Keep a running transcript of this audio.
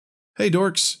Hey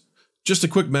dorks, just a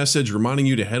quick message reminding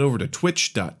you to head over to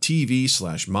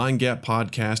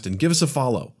twitch.tv/mindgappodcast and give us a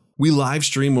follow. We live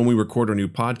stream when we record our new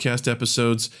podcast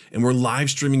episodes, and we're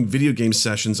live streaming video game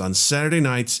sessions on Saturday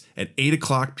nights at 8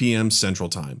 p.m. Central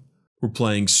Time. We're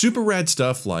playing super rad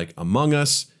stuff like Among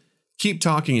Us, Keep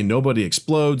Talking and Nobody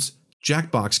Explodes,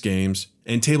 Jackbox games,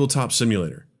 and Tabletop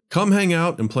Simulator. Come hang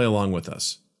out and play along with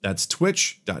us. That's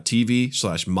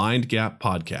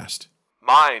twitch.tv/mindgappodcast.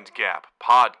 Mind Gap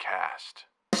Podcast.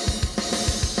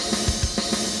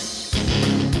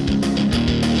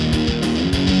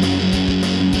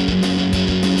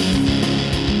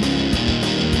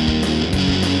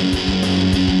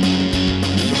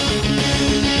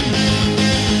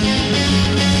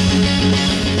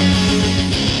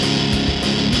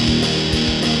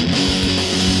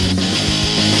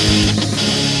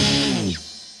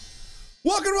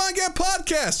 Welcome to Mind Gap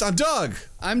Podcast. I'm Doug.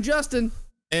 I'm Justin.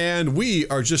 And we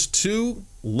are just two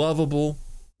lovable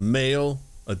male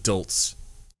adults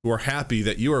who are happy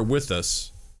that you are with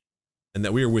us and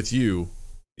that we are with you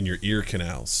in your ear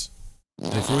canals.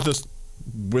 And if you're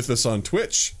with us on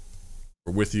Twitch,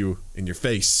 we're with you in your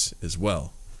face as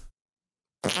well.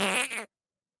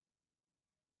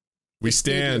 We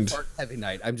stand. Heavy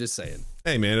night. I'm just saying.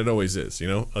 Hey man, it always is. You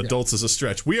know, adults is a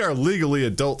stretch. We are legally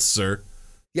adults, sir.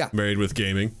 Yeah. Married with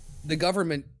gaming. The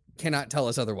government cannot tell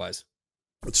us otherwise.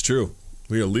 It's true.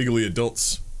 We are legally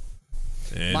adults.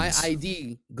 And my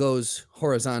ID goes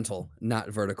horizontal, not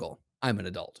vertical. I'm an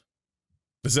adult.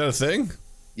 Is that a thing?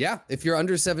 Yeah. If you're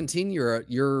under 17,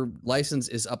 your license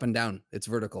is up and down. It's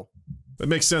vertical. That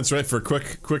makes sense, right? For a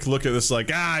quick look at this, like,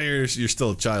 you're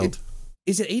still a child.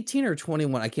 Is it 18 or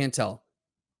 21? I can't tell.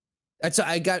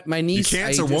 I got my niece. You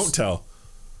can't or won't tell.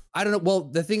 I don't know. Well,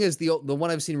 the thing is, the one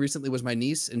I've seen recently was my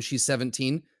niece, and she's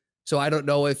 17. So I don't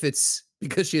know if it's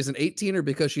because she isn't 18 or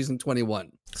because she's in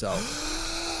 21. So,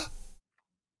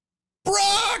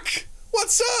 Brock,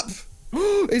 what's up?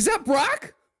 Is that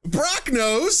Brock? Brock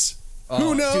knows.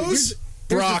 Who knows? Dude,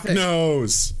 Brock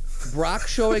knows. Brock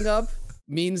showing up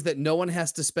means that no one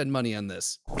has to spend money on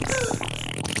this.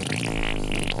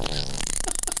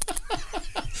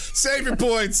 Save your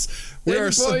points.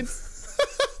 That's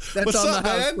What's on up, the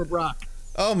house man? for Brock.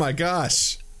 Oh my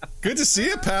gosh. Good to see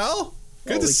you, pal.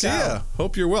 Good to see cow. you.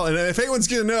 Hope you're well. And if anyone's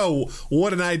going to know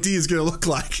what an ID is going to look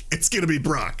like, it's going to be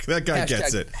Brock. That guy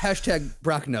gets it. Hashtag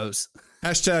Brock knows.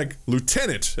 Hashtag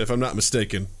Lieutenant, if I'm not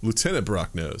mistaken. Lieutenant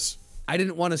Brock knows. I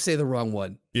didn't want to say the wrong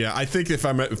one. Yeah, I think if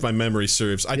my memory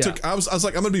serves, I was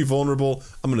like, I'm going to be vulnerable.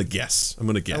 I'm going to guess. I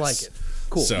like it.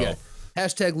 Cool. So, yeah.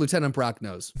 Hashtag Lieutenant Brock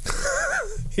knows.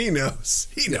 He knows.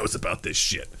 He knows about this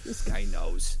shit. This guy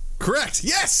knows. Correct.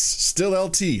 Yes. Still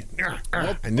LT.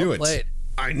 I knew it.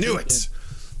 I knew it.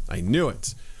 I knew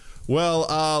it. Well,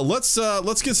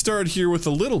 let's get started here with a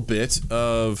little bit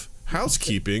of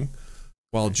housekeeping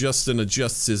while Justin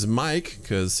adjusts his mic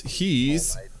because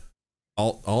he's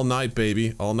all night,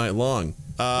 baby, all night long.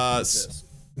 Sorry,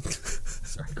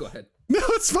 go ahead. No,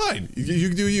 it's fine.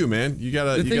 You do you, man. You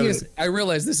gotta. The thing is, I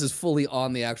realize this is fully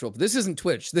on the actual. This isn't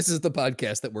Twitch. This is the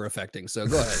podcast that we're affecting. So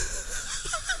go ahead.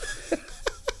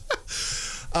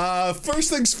 First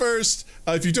things first.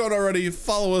 If you don't already,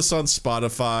 follow us on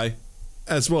Spotify,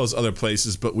 as well as other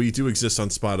places. But we do exist on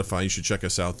Spotify. You should check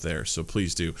us out there. So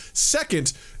please do.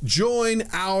 Second, join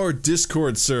our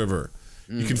Discord server.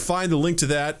 You can find the link to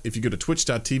that if you go to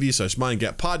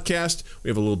twitch.tv/mindgappodcast. We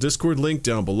have a little Discord link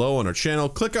down below on our channel.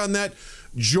 Click on that.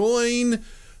 Join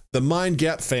the Mind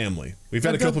Gap family. We've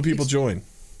had a couple people join.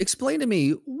 Explain to me,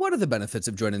 what are the benefits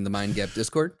of joining the Mind Gap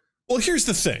Discord? Well, here's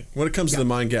the thing. When it comes to the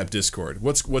Mind Gap Discord,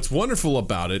 what's wonderful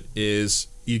about it is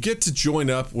you get to join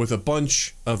up with a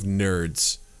bunch of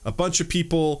nerds. A bunch of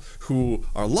people who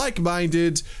are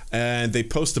like-minded, and they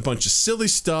post a bunch of silly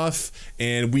stuff,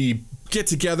 and we get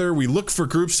together, we look for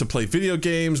groups to play video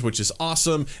games, which is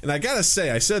awesome. And I gotta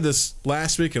say, I said this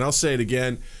last week, and I'll say it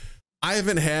again, I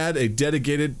haven't had a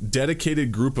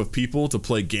dedicated group of people to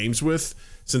play games with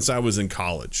since I was in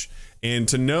college. And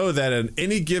to know that at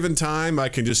any given time, I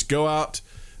can just go out,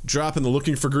 drop in the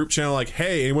looking for group channel like,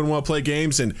 hey, anyone want to play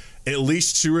games? And at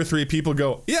least 2 or 3 people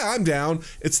go, yeah, I'm down.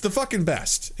 It's the fucking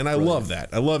best. And I love that.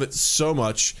 I love it so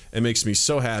much. It makes me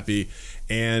so happy.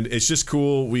 And it's just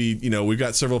cool. We've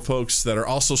got several folks that are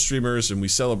also streamers, and we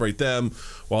celebrate them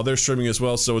while they're streaming as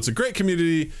well. So it's a great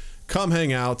community. Come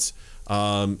hang out.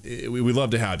 We love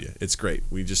to have you. It's great.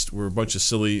 We're a bunch of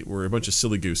silly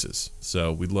gooses.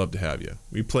 So we'd love to have you.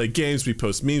 We play games, we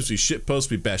post memes, we shit post,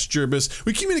 we bash Gerbis,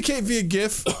 we communicate via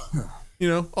GIF,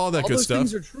 all that good stuff. All those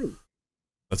things are true.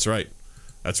 That's right.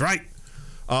 That's right.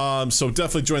 So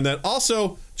definitely join that.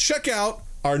 Also, check out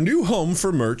our new home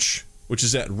for merch, which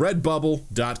is at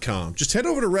redbubble.com. Just head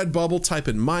over to Redbubble, type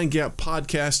in Mind Gap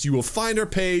Podcast. You will find our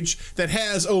page that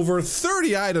has over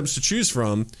 30 items to choose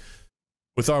from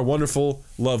with our wonderful,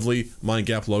 lovely Mind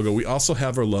Gap logo. We also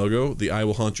have our logo. The I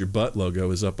Will Haunt Your Butt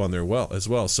logo is up on there as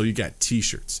well. So you got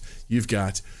t-shirts. You've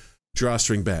got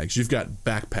drawstring bags. You've got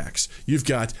backpacks. You've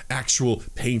got actual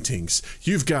paintings.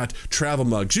 You've got travel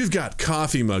mugs. You've got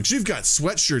coffee mugs. You've got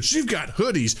sweatshirts. You've got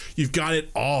hoodies. You've got it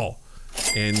all.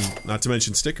 And not to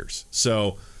mention stickers.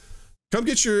 So come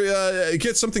get your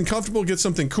get something comfortable, get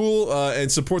something cool, and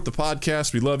support the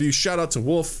podcast. We love you. Shout out to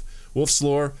Wolf's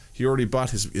Lore. He already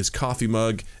bought his coffee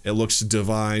mug. It looks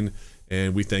divine,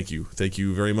 and we thank you. Thank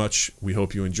you very much. We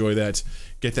hope you enjoy that.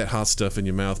 Get that hot stuff in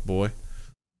your mouth, boy.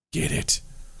 Get it.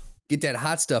 Get that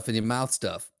hot stuff in your mouth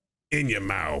stuff. In your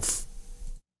mouth.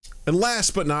 And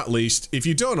last but not least, if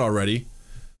you don't already,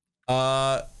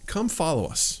 come follow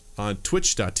us on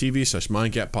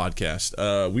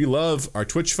twitch.tv/mindgappodcast. We love our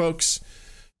Twitch folks.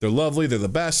 They're lovely. They're the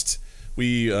best.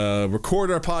 We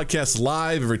record our podcast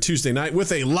live every Tuesday night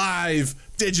with a live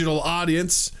digital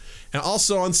audience. And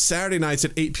also on Saturday nights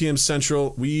at 8 p.m.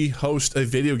 Central, we host a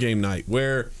video game night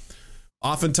where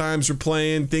oftentimes we're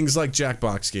playing things like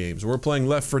Jackbox games. We're playing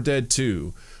Left 4 Dead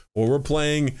 2. Or we're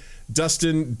playing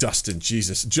Justin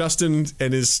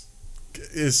and his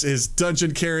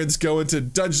Dungeon Karens go into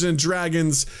Dungeons and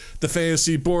Dragons, the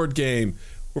fantasy board game.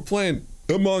 We're playing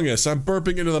Among Us. I'm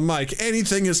burping into the mic.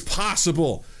 Anything is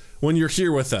possible when you're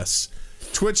here with us.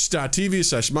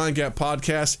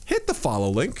 Twitch.tv/mindgappodcast. Hit the follow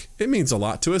link. It means a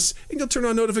lot to us. And you'll turn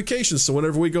on notifications so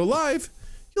whenever we go live,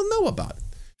 you'll know about it.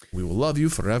 We will love you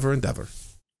forever and ever.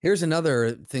 Here's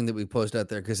another thing that we post out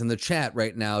there, because in the chat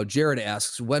right now, Jared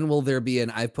asks, when will there be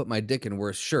an I've put my dick in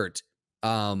worse shirt?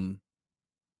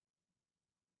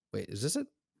 Wait, is this it?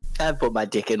 I've put my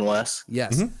dick in worse.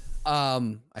 Yes.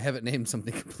 Mm-hmm. I have it named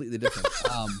something completely different.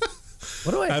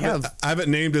 What do I have? I have it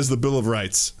named as the Bill of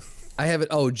Rights. I have it.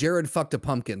 Oh, Jared fucked a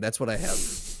pumpkin. That's what I have.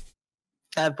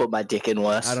 I've put my dick in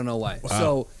worse. I don't know why. Wow.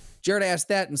 So Jared asked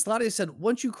that, and Slotty said,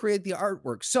 once you create the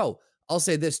artwork. So I'll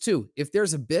say this too. If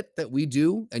there's a bit that we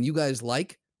do and you guys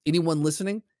like, anyone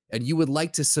listening, and you would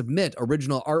like to submit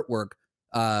original artwork,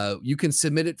 you can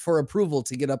submit it for approval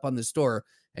to get up on the store.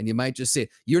 And you might just see it.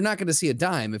 You're not going to see a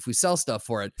dime if we sell stuff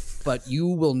for it, but you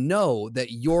will know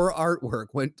that your artwork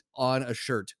went on a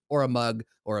shirt or a mug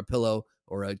or a pillow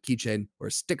or a keychain or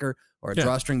a sticker or a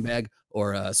drawstring bag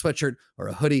or a sweatshirt or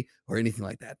a hoodie or anything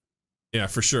like that. Yeah,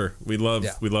 for sure. We love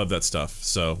that stuff.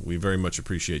 So we very much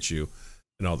appreciate you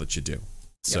and all that you do.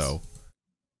 So,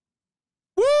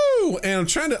 woo!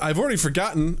 And I've already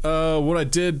forgotten what I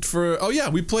did for. Oh yeah,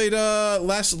 we played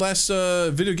last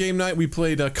video game night. We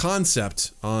played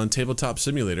Concept on Tabletop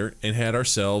Simulator and had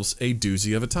ourselves a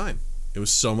doozy of a time. It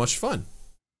was so much fun.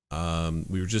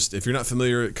 We were just, if you're not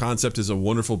familiar, Concept is a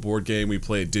wonderful board game. We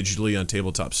play it digitally on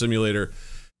Tabletop Simulator,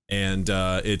 and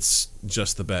it's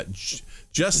just the best.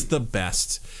 Just the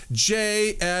best.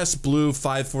 JS Blue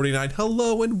 549.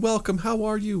 Hello and welcome. How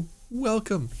are you?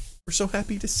 Welcome. We're so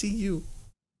happy to see you.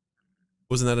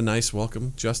 Wasn't that a nice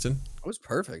welcome, Justin? It was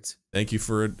perfect. Thank you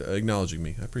for acknowledging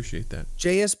me. I appreciate that.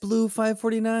 JS Blue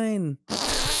 549.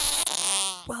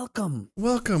 Welcome.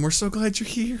 Welcome. We're so glad you're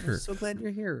here. We're so glad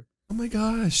you're here. Oh my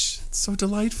gosh. It's so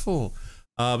delightful.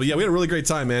 But yeah, we had a really great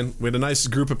time, man. We had a nice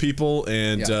group of people,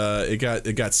 and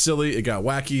it got silly, it got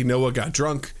wacky. Noah got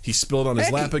drunk. He spilled on his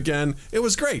lap again. It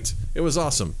was great. It was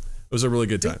awesome. It was a really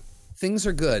good time. Things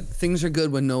are good. Things are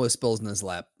good when Noah spills in his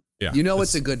lap. Yeah, you know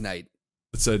it's a good night.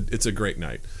 It's a great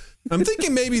night. I'm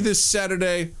thinking maybe this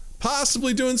Saturday,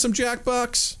 possibly doing some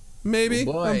Jackbox. Maybe.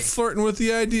 Oh, I'm flirting with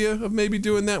the idea of maybe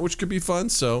doing that, which could be fun.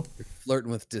 So you're flirting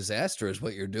with disaster is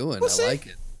what you're doing. We'll see. Like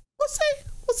it. We'll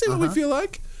see what we feel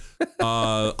like.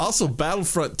 Also,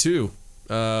 Battlefront 2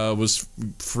 was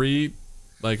free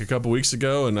like a couple weeks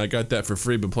ago, and I got that for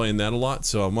free. Been playing that a lot,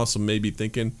 so I'm also maybe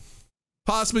thinking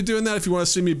possibly doing that if you want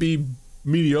to see me be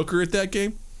mediocre at that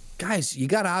game. Guys, you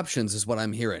got options is what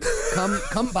I'm hearing.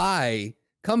 Come by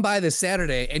this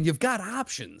Saturday, and you've got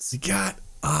options. You got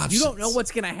options. You don't know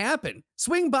what's gonna happen.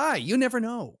 Swing by. You never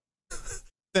know.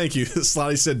 Thank you.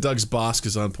 Slotty said Doug's Bosk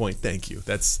is on point. Thank you.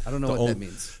 I don't know what that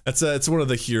means. It's one of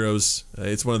the heroes.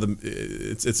 It's one of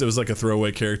the. It was like a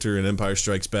throwaway character in Empire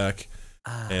Strikes Back,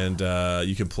 and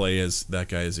you can play as that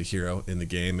guy as a hero in the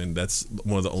game, and that's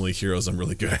one of the only heroes I'm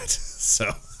really good at. So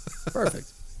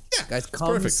perfect. Yeah, guys,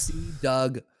 come see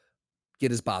Doug get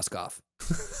his Bosk off.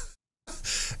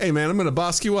 Hey man, I'm gonna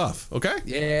Bosk you off. Okay?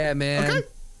 Yeah, man. Okay.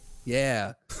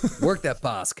 Yeah. Work that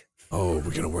Bosk. Oh,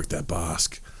 we're gonna work that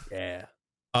Bosk. Yeah.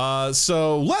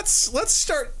 So let's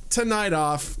start tonight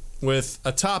off with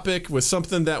a topic, with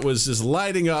something that was just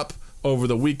lighting up over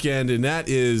the weekend, and that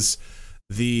is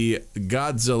the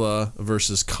Godzilla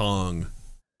versus Kong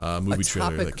movie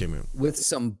trailer that came out. With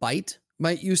some bite,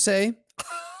 might you say?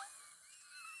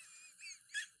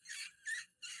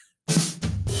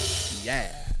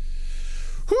 Yeah.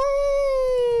 Woo!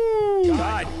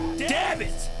 God damn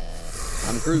it!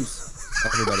 Tom Cruise,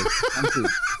 everybody. Tom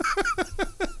Cruise.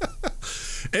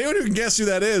 Anyone who can guess who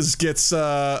that is gets.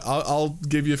 I'll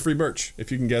give you free merch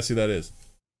if you can guess who that is.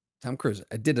 Tom Cruise.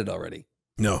 I did it already.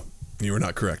 No, you were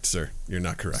not correct, sir. You're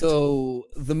not correct. So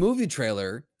the movie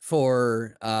trailer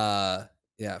for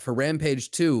Rampage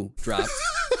 2 dropped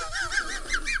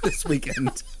this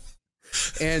weekend,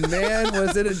 and man,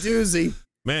 was it a doozy!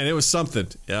 Man, it was something.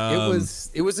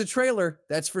 It was a trailer,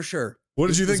 that's for sure. What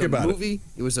did you think about it?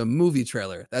 It was a movie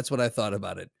trailer. That's what I thought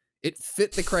about it. It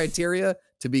fit the criteria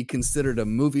to be considered a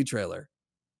movie trailer.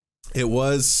 It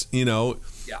was, you know,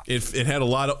 it had a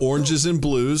lot of oranges and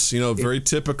blues, you know, very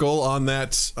typical on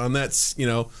that, you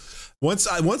know, once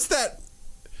that,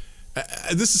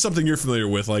 this is something you're familiar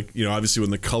with, like, you know, obviously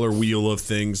when the color wheel of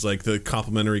things, like the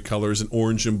complementary colors and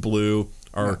orange and blue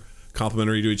are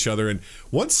complementary to each other. And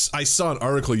once I saw an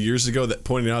article years ago that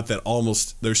pointed out that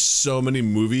there's so many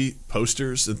movie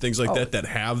posters and things like that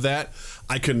have that,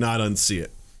 I could not unsee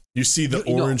it. You see the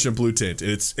orange and blue tint.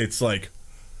 It's like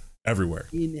everywhere.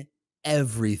 In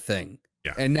everything.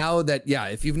 Yeah. And now that,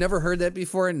 if you've never heard that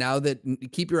before, now that,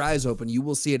 keep your eyes open, you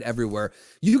will see it everywhere.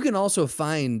 You can also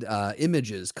find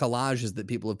images, collages that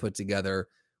people have put together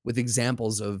with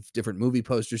examples of different movie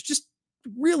posters, just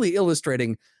really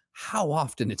illustrating how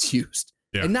often it's used.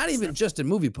 Yeah. And not even just in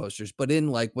movie posters, but in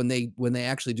like when they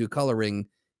actually do coloring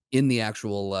in the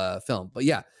actual film. But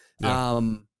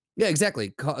exactly.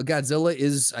 Godzilla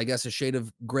is, I guess, a shade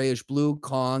of grayish blue.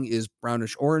 Kong is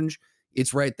brownish orange.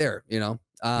 It's right there, you know.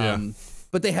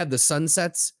 But they have the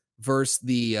sunsets versus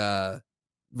the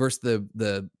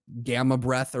gamma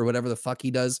breath or whatever the fuck he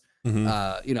does.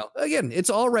 Mm-hmm. You know, again, it's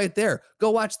all right there.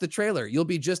 Go watch the trailer. You'll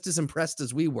be just as impressed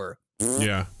as we were.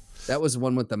 Yeah. That was the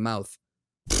one with the mouth.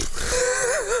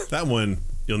 That one,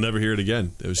 you'll never hear it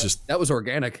again. It was that was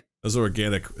organic. That was an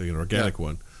organic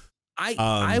one.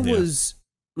 I was,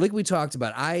 like we talked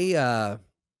about, I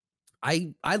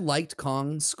liked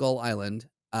Kong Skull Island.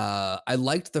 I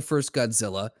liked the first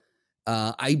Godzilla.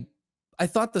 I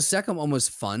thought the second one was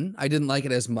fun. I didn't like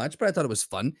it as much, but I thought it was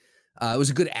fun. It was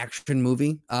a good action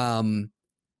movie.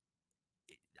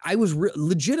 I was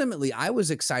legitimately, I was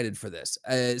excited for this.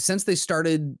 Since they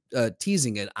started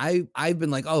teasing it, I've been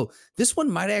like, oh, this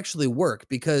one might actually work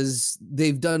because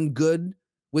they've done good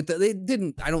with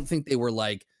the, I don't think they were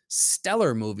like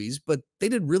stellar movies, but they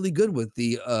did really good with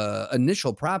the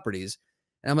initial properties.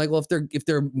 And I'm like, well, if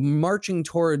they're marching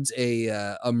towards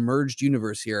a merged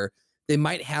universe here, they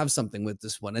might have something with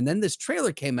this one. And then this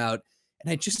trailer came out,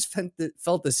 and I just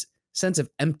felt this sense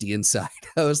of empty inside.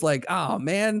 I was like, oh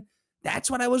man,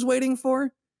 that's what I was waiting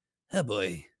for. Oh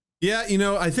boy. Yeah, you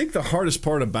know, I think the hardest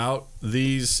part about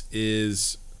these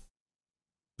is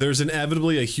there's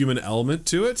inevitably a human element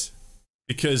to it,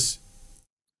 because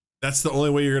that's the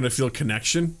only way you're going to feel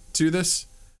connection to this.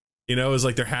 You know, is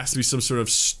like there has to be some sort of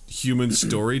human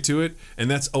story to it, and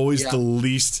that's always the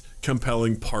least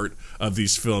compelling part of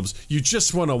these films. You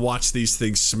just want to watch these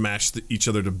things smash each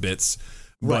other to bits,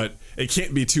 but it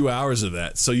can't be 2 hours of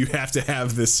that. So you have to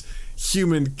have this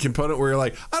human component where you're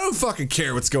like, I don't fucking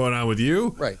care what's going on with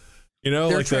you. Right. You know,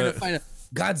 they're like trying to find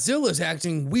Godzilla's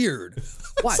acting weird.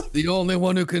 What? The only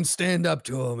one who can stand up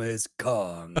to him is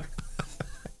Kong.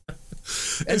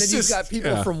 And then you've got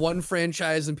people from one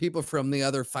franchise and people from the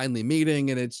other finally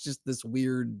meeting, and it's just this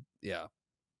weird,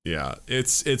 Yeah,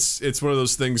 it's one of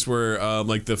those things where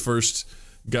like the first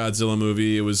Godzilla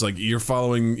movie, it was like you're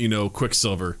following, you know,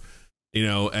 Quicksilver, you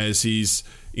know, as he's,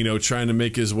 you know, trying to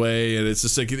make his way, and it's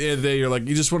just like at the end of the day, you're like,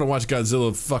 you just want to watch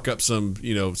Godzilla fuck up some,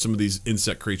 you know, some of these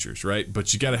insect creatures, right?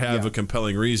 But you got to have a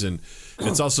compelling reason.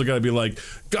 It's also got to be like,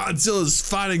 Godzilla's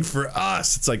fighting for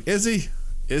us. It's like, is he?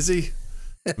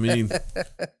 I mean,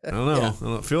 I don't know. I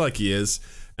don't feel like he is.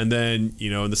 And then,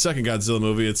 you know, in the second Godzilla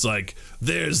movie, it's like,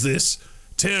 there's this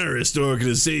terrorist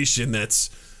organization that's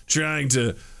trying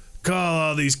to call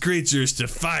all these creatures to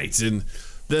fight. And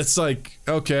that's like,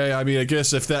 okay, I mean, I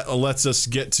guess if that lets us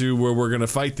get to where we're going to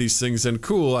fight these things, then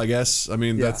cool, I guess. I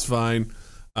mean, that's fine.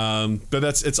 But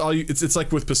it's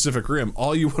like with Pacific Rim.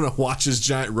 All you want to watch is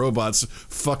giant robots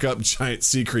fuck up giant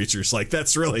sea creatures. Like,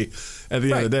 that's really, at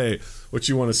the end of the day, what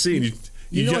you want to see.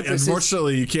 And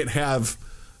unfortunately, you can't have,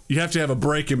 you have to have a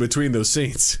break in between those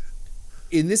scenes.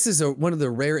 And this is one of the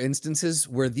rare instances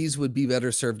where these would be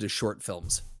better served as short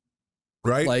films.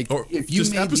 Right? Like, or if you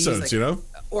just made episodes, these, like, you know?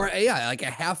 Or yeah, like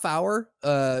a half hour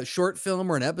short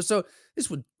film or an episode. This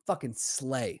would fucking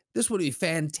slay. This would be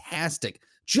fantastic.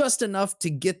 Just enough to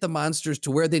get the monsters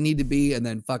to where they need to be and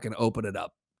then fucking open it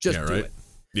up. Just do it.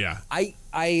 Yeah. I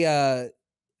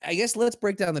guess let's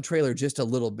break down the trailer just a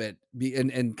little bit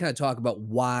and kind of talk about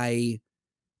why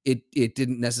it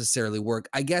didn't necessarily work.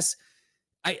 I guess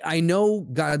I know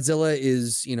Godzilla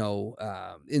is, you know,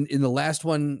 in the last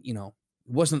one, you know,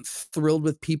 wasn't thrilled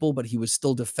with people, but he was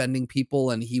still defending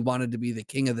people and he wanted to be the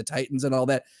king of the Titans and all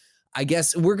that. I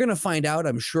guess we're going to find out,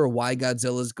 I'm sure, why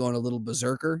Godzilla's going a little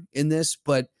berserker in this,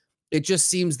 but it just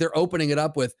seems they're opening it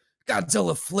up with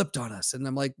Godzilla flipped on us. And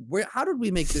I'm like, how did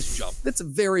we make this jump? That's a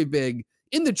very big,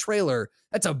 in the trailer,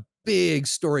 that's a big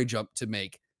story jump to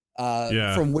make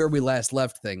from where we last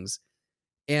left things.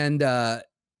 And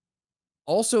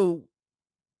also,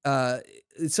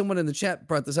 someone in the chat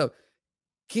brought this up.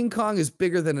 King Kong is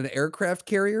bigger than an aircraft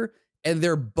carrier, and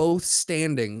they're both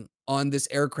standing on this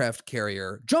aircraft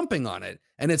carrier, jumping on it,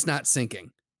 and it's not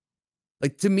sinking.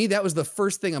 Like, to me, that was the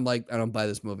first thing I'm like, I don't buy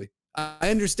this movie. I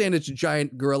understand it's a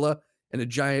giant gorilla and a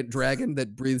giant dragon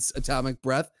that breathes atomic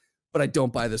breath, but I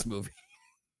don't buy this movie.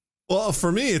 Well,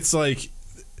 for me, it's like,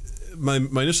 my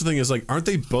initial thing is like, aren't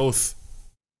they both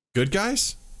good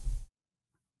guys?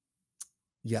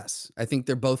 Yes, I think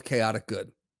they're both chaotic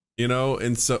good. You know,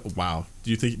 and so, wow.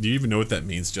 Do you even know what that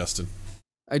means, Justin?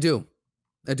 I do.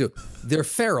 They're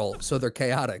feral, so they're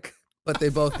chaotic, but they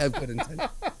both have good intent.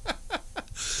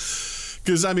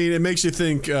 Because, I mean, it makes you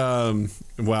think,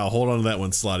 wow, hold on to that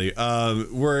one, Slotty.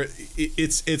 Where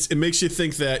it makes you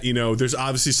think that, you know, there's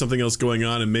obviously something else going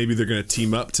on and maybe they're going to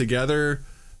team up together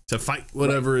to fight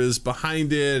whatever is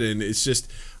behind it. And it's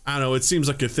just, I don't know, it seems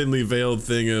like a thinly veiled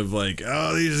thing of like,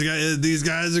 oh, these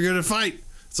guys are going to fight.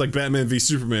 It's like Batman v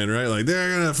Superman, right? Like,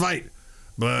 they're going to fight,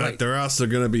 but they're also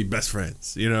going to be best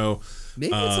friends, you know?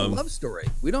 Maybe it's a love story.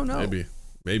 We don't know.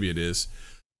 Maybe it is.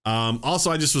 Also,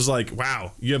 I just was like,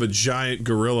 wow, you have a giant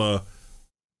gorilla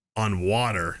on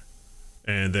water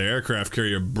and the aircraft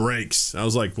carrier breaks. I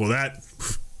was like, well,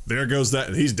 there goes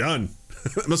that. He's done.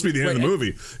 That must be the end of the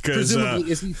movie. Presumably,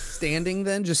 is he standing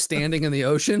then? Just standing in the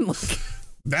ocean? Like,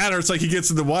 that, or it's like he gets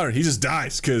in the water and he just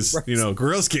dies because, you know,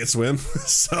 gorillas can't swim.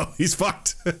 So he's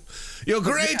fucked. Your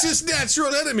greatest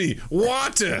natural enemy,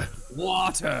 water.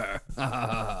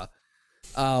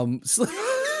 Sorry,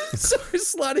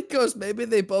 Slotty goes, maybe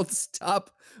they both stop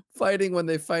fighting when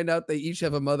they find out they each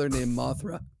have a mother named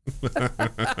Mothra.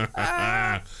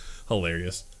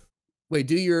 Hilarious. Wait,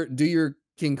 do your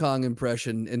King Kong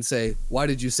impression and say, why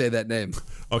did you say that name?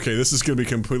 Okay, this is going to be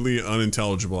completely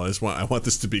unintelligible. I want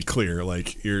this to be clear.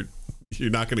 Like, you're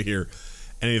not going to hear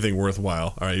anything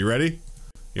worthwhile. All right, you ready?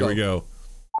 Here we go.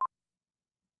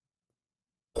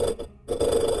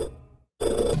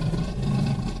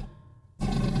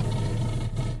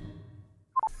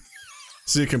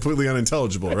 See, completely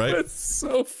unintelligible, right? That's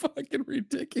so fucking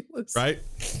ridiculous. Right?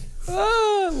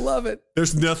 Oh, I love it.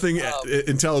 There's nothing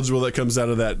intelligible that comes out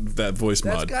of that voice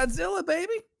mod. That's Godzilla,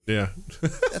 baby. Yeah.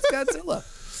 That's Godzilla.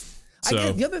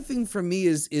 So, the other thing for me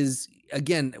is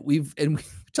again, we've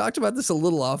talked about this a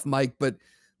little off mic, but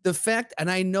the fact, and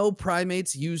I know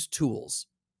primates use tools,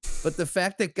 but the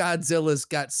fact that Godzilla's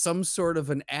got some sort of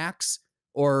an axe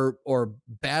or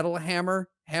battle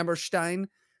hammerstein,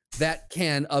 that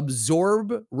can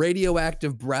absorb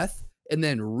radioactive breath and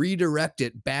then redirect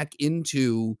it back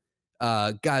into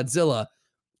Godzilla.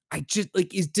 I just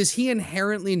like, does he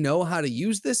inherently know how to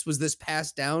use this? Was this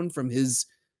passed down from his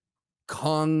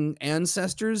Kong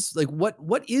ancestors? Like,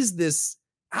 what is this?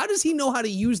 How does he know how to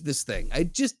use this thing? I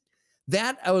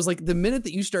was like, the minute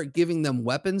that you start giving them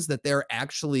weapons that they're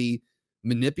actually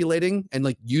manipulating and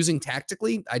like using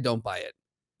tactically, I don't buy it.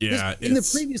 Yeah. In the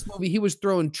previous movie, he was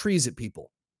throwing trees at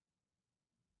people.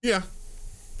 Yeah.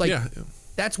 Like,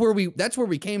 that's where we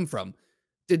came from.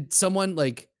 Did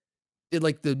the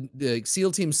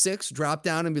SEAL Team 6 drop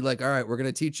down and be like, all right, we're going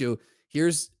to teach you,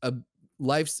 here's a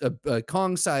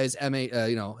Kong size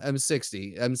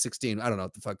M60, M16. I don't know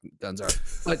what the fucking guns are,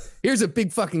 but here's a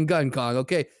big fucking gun, Kong.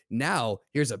 Okay. Now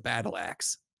here's a battle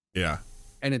axe. Yeah.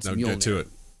 And it's Mjolnir. Get to it.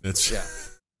 It's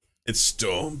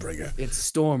Stormbringer.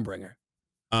 It's Stormbringer.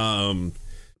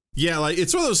 Yeah. Like,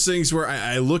 it's one of those things where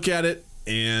I look at it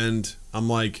and I'm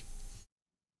like,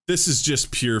 this is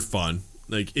just pure fun.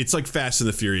 Like, it's like Fast and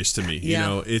the Furious to me. You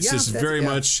know, it's just very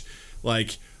much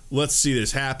like, let's see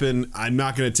this happen. I'm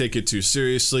not going to take it too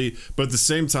seriously, but at the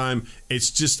same time,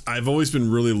 it's just, I've always been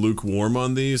really lukewarm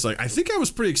on these. Like, I think I was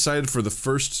pretty excited for the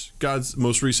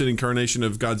most recent incarnation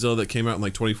of Godzilla that came out in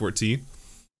like 2014.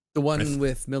 The one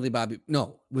with Millie Bobby.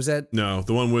 No, was that? No,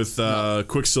 the one with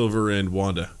Quicksilver and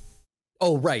Wanda.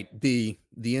 Oh, right. The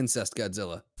the incest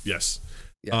Godzilla. Yes.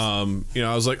 Yes. You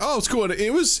know, I was like, oh, it's cool. And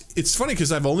it's funny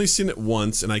because I've only seen it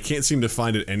once and I can't seem to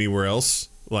find it anywhere else,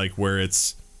 like where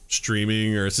it's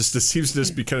streaming, or it seems to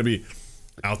just be kind of be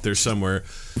out there somewhere.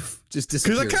 Just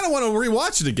because I kind of want to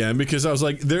rewatch it again, because I was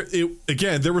like, there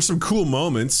were some cool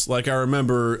moments. Like I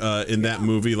remember in that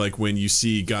movie, like when you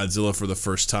see Godzilla for the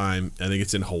first time, I think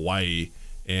it's in Hawaii,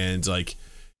 and like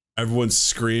everyone's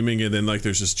screaming, and then like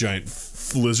there's this giant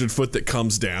lizard foot that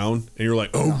comes down, and you're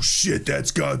like, oh shit,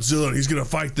 that's Godzilla, and he's gonna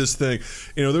fight this thing.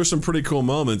 You know, there's some pretty cool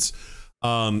moments.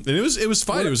 And it was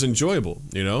fun. It was enjoyable,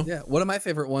 you know? Yeah. One of my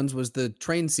favorite ones was the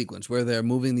train sequence where they're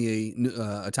moving the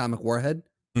atomic warhead.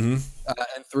 And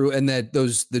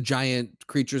the giant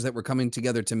creatures that were coming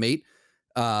together to mate.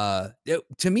 To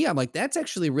me, I'm like, that's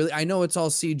actually really, I know it's all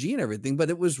CG and everything, but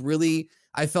it was really,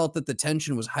 I felt that the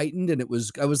tension was heightened, and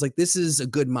I was like, this is a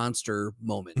good monster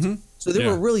moment. So there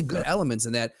were really good elements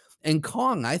in that. And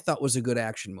Kong, I thought, was a good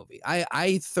action movie.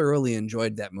 I thoroughly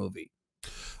enjoyed that movie.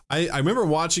 I remember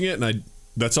watching it, and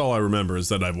that's all I remember is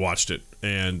that I've watched it,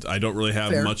 and I don't really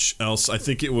have much else. I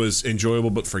think it was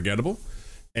enjoyable but forgettable.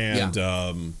 And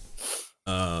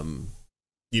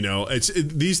you know,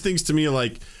 these things to me,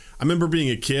 like, I remember being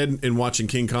a kid and watching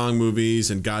King Kong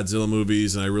movies and Godzilla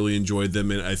movies, and I really enjoyed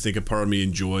them. And I think a part of me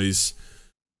enjoys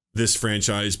this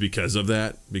franchise because of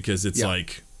that, because it's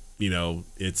like, you know,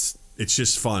 it's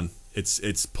just fun.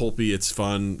 It's pulpy. It's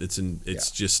fun.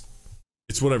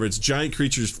 It's whatever. It's giant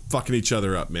creatures fucking each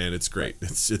other up, man. It's great.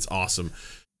 It's awesome.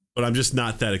 But I'm just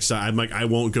not that excited. I'm like, I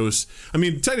won't go. I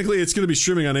mean, technically, it's going to be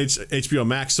streaming on HBO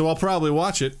Max, so I'll probably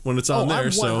watch it when it's on there. I'm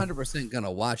 100% going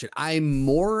to watch it. I'm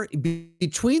more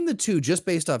between the two, just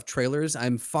based off trailers.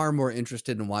 I'm far more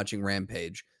interested in watching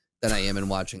Rampage than I am in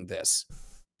watching this.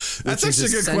 That's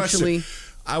actually a good question.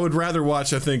 I would rather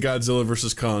watch, I think, Godzilla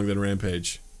versus Kong than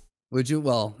Rampage. Would you?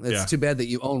 Well, it's too bad that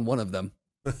you own one of them.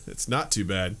 It's not too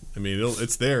bad. I mean,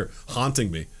 it's there haunting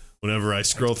me whenever I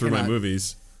scroll through my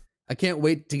movies. I can't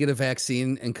wait to get a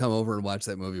vaccine and come over and watch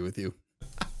that movie with you.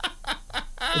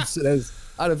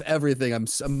 Out of everything, I'm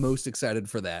most excited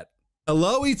for that.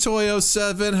 Hello,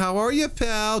 Etoyo7. How are you,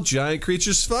 pal? Giant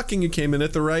creatures fucking. You came in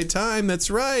at the right time. That's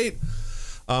right.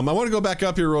 I want to go back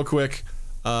up here real quick.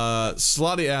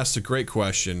 Slotty asked a great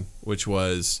question, which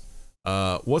was,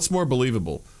 what's more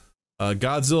believable?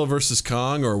 Godzilla versus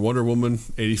Kong or Wonder Woman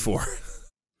 84?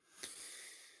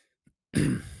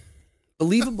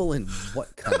 Believable in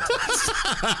what context?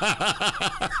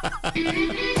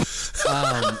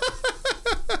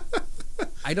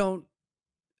 I don't.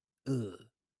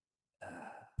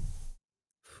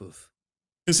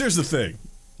 Because here's the thing,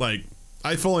 like,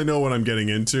 I fully know what I'm getting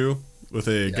into with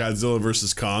a Godzilla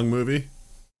versus Kong movie.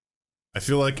 I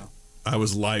feel like I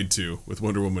was lied to with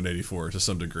Wonder Woman 84 to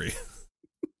some degree.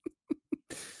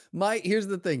 Here's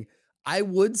the thing. I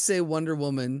would say Wonder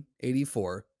Woman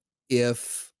 84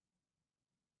 if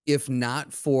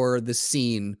not for the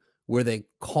scene where they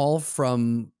call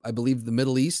from, I believe, the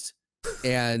Middle East,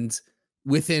 and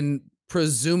within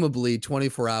presumably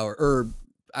 24 hours, or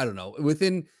I don't know,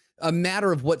 within a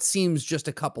matter of what seems just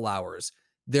a couple hours,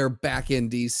 they're back in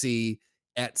DC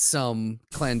at some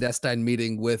clandestine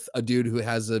meeting with a dude who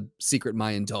has a secret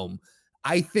Mayan tome.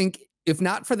 I think if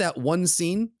not for that one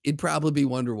scene, it'd probably be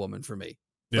Wonder Woman for me.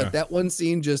 Yeah. But that one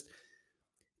scene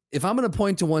if I'm going to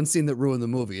point to one scene that ruined the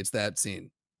movie, it's that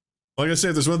scene. Like I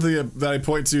said, there's one thing that I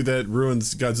point to that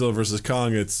ruins Godzilla versus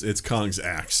Kong. It's Kong's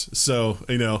axe. So,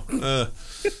 you know,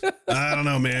 I don't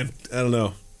know, man. I don't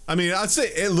know. I mean, I'd say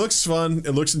it looks fun.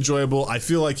 It looks enjoyable. I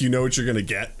feel like you know what you're going to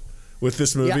get with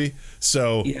this movie. Yeah.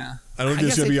 So I don't think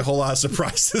there's going to be a whole lot of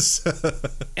surprises.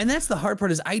 And that's the hard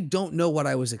part, is I don't know what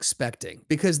I was expecting,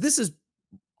 because this is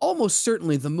almost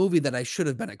certainly the movie that I should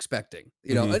have been expecting,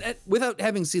 you know, and without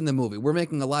having seen the movie. We're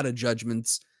making a lot of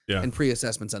judgments and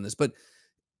pre-assessments on this, but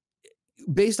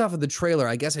based off of the trailer,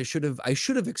 I guess I should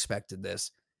have expected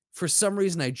this. For some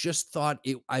reason, I just thought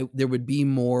there would be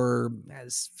more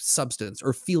substance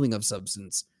or feeling of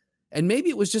substance, and maybe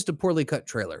it was just a poorly cut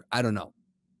trailer. I don't know.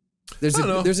 There's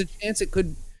a chance it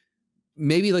could,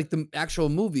 maybe like the actual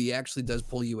movie actually does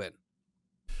pull you in.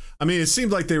 I mean, it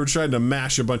seemed like they were trying to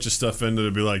mash a bunch of stuff into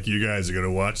to be like, you guys are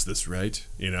gonna watch this, right?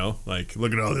 You know, like,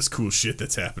 look at all this cool shit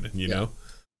that's happening. You know.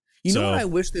 You know what I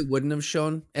wish they wouldn't have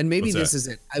shown? And maybe this is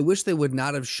it. I wish they would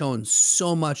not have shown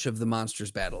so much of the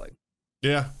monsters battling.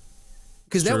 Yeah.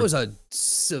 Because that was a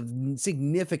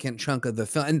significant chunk of the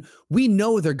film. And we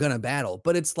know they're going to battle,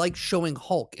 but it's like showing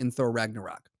Hulk in Thor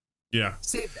Ragnarok. Yeah.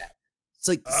 Save that. It's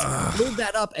like, build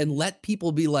that up and let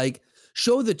people be like,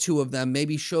 show the two of them,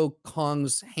 maybe show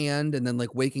Kong's hand and then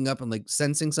like waking up and like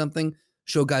sensing something,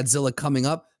 show Godzilla coming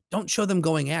up. Don't show them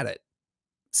going at it.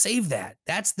 Save that.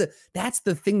 That's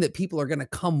the thing that people are going to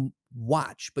come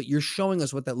watch, but you're showing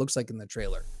us what that looks like in the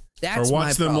trailer. That's or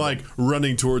watch them problem. like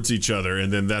running towards each other,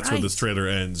 and then that's where this trailer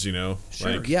ends, you know?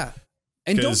 Sure, like, yeah.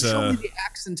 And don't show me the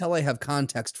axe until I have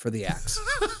context for the axe.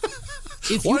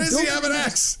 Why does he have an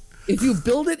axe? If you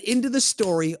build it into the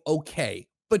story, okay.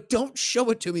 But don't show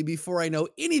it to me before I know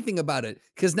anything about it,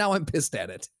 because now I'm pissed at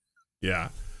it. Yeah.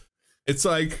 It's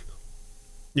like,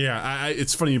 yeah,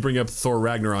 it's funny you bring up Thor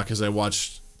Ragnarok, because I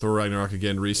watched Thor Ragnarok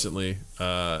again recently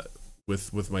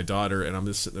with my daughter, and I'm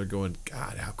just sitting there going,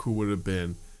 God, how cool would it have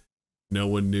been? No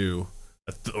one knew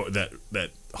that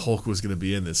Hulk was going to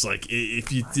be in this. Like,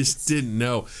 if you just didn't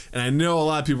know. And I know a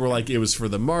lot of people were like, it was for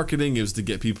the marketing, it was to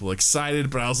get people excited,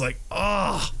 but I was like,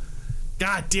 oh,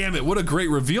 God damn it, what a great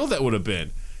reveal that would have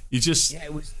been. You just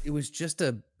it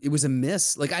was a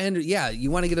miss. Like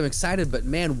you want to get them excited, but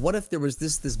man, what if there was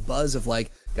this buzz of like,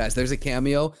 guys, there's a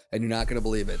cameo and you're not going to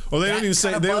believe it. Well, they don't even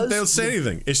say, they don't say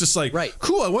anything. It's just like,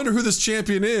 cool, I wonder who this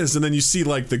champion is. And then you see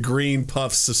like the green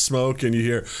puffs of smoke and you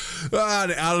hear,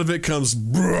 and out of it comes,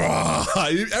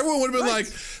 everyone would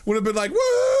have been like, woo!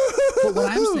 But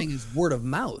what I'm saying is word of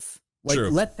mouth. Like,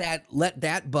 True. let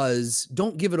that buzz,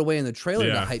 don't give it away in the trailer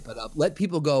to hype it up. Let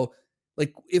people go,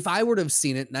 like, if I would have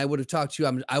seen it and I would have talked to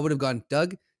you, I would have gone,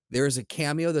 Doug, there is a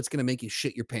cameo that's going to make you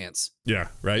shit your pants. Yeah,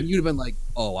 right. And you'd have been like,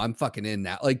 oh, I'm fucking in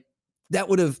now. Like, that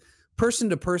would have, person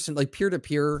to person, like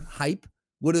peer-to-peer hype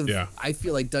would have, I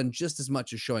feel like, done just as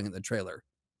much as showing in the trailer.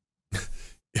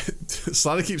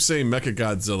 Slotty keeps saying Mecha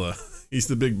Godzilla. He's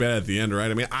the big bad at the end, right?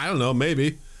 I mean, I don't know,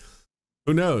 maybe.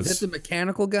 Who knows? Is it the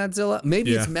mechanical Godzilla?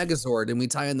 Maybe it's Megazord, and we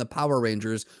tie in the Power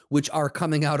Rangers, which are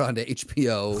coming out onto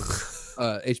HBO,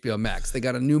 HBO Max. They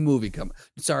got a new movie coming.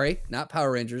 Sorry, not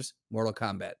Power Rangers, Mortal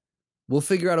Kombat. We'll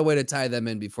figure out a way to tie them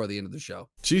in before the end of the show.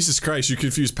 Jesus Christ, you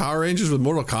confuse Power Rangers with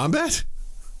Mortal Kombat?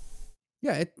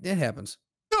 Yeah, it happens.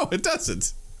 No, it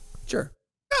doesn't. Sure.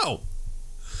 No.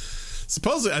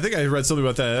 Supposedly, I think I read something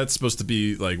about that. That's supposed to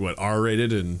be like what,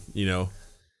 R-rated and, you know,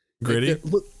 gritty.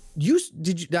 Look,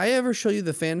 did I ever show you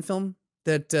the fan film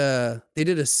that they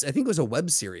did? I think it was a web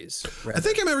series. Rather. I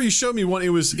think I remember you showed me one.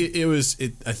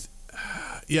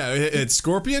 It's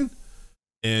Scorpion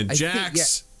and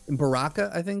Jax and Baraka.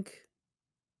 I think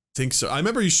so. I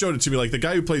remember you showed it to me, like the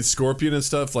guy who played Scorpion and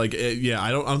stuff. Like,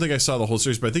 I don't think I saw the whole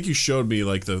series, but I think you showed me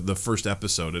like the first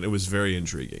episode, and it was very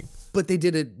intriguing. But they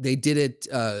did it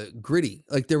gritty.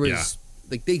 Like there was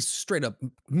like they straight up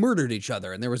murdered each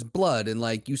other, and there was blood, and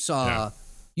like you saw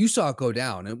it go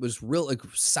down. It was real, like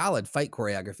solid fight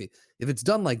choreography. If it's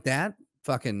done like that,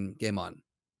 fucking game on.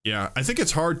 Yeah, I think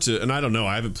it's hard to, and I don't know.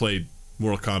 I haven't played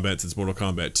Mortal Kombat since Mortal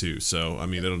Kombat 2, so I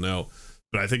mean, I don't know.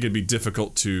 But I think it'd be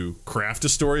difficult to craft a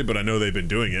story, but I know they've been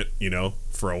doing it, you know,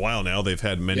 for a while now. They've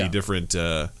had many different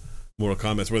Mortal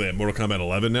Kombat's. Where they at Mortal Kombat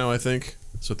 11 now, I think.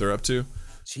 That's what they're up to.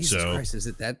 Jesus Christ, is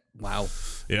it that? Wow.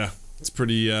 Yeah, it's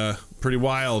pretty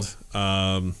wild.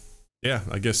 Yeah,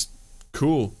 I guess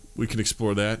cool. We can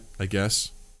explore that, I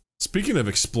guess. Speaking of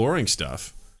exploring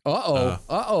stuff. Did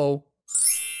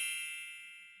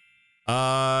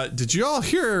you all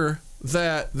hear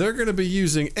that they're going to be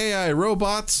using AI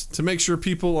robots to make sure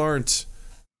people aren't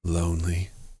lonely?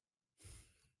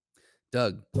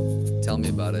 Doug, tell me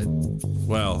about it.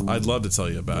 Well, I'd love to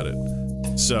tell you about it.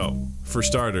 So, for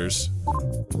starters,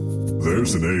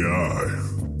 there's an AI.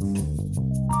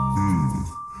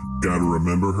 Gotta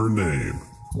remember her name.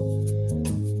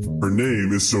 Her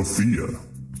name is Sophia.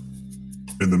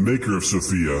 And the maker of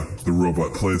Sophia, the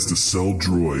robot, plans to sell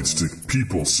droids to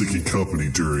people seeking company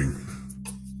during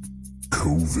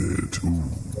COVID.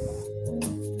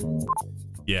 Ooh.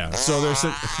 Yeah, so there's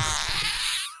a...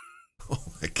 Oh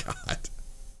my God.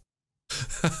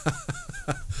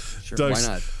 Sure, why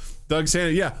not? Doug's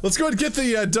hand. Yeah, let's go and get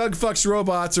the Doug fucks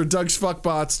robots or Doug's fuck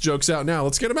bots jokes out now.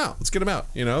 Let's get them out. Let's get them out.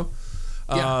 You know,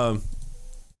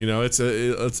 you know, it's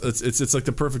like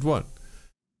the perfect one.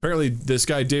 Apparently, this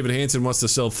guy David Hanson wants to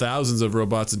sell thousands of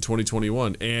robots in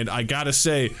 2021, and I gotta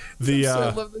say the I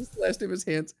love this last name is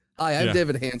Hanson. Hi, I'm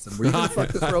David Hanson. Were you gonna fuck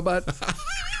this robot?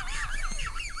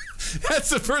 That's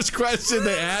the first question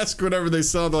they ask whenever they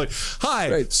sell. They're like,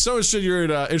 "Hi, so you're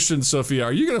interested in Sophia?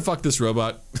 Are you gonna fuck this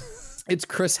robot?" It's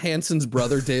Chris Hansen's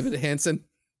brother, David Hanson.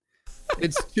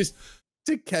 It's just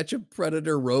To Catch a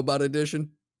Predator Robot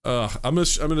Edition. I'm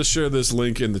gonna share this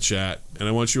link in the chat, and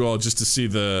I want you all just to see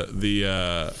the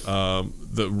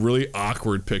really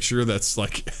awkward picture that's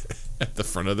like at the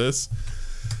front of this.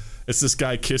 It's this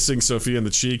guy kissing Sophia in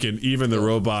the cheek, and even the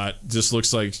robot just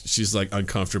looks like she's like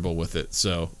uncomfortable with it.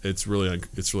 So it's really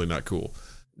not cool.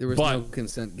 There was no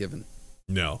consent given.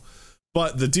 No.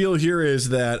 But the deal here is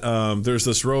that there's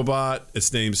this robot.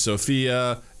 It's named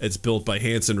Sophia. It's built by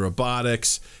Hanson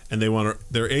Robotics, and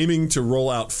they're aiming to roll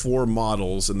out 4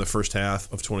 models in the first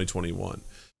half of 2021.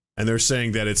 And they're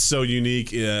saying that it's so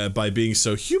unique by being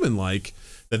so human-like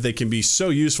that they can be so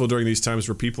useful during these times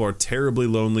where people are terribly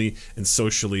lonely and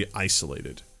socially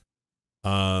isolated.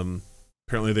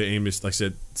 Apparently, they aim to, like I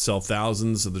said, sell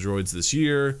thousands of the droids this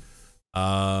year.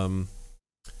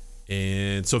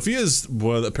 And Sophia is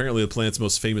apparently the planet's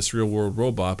most famous real-world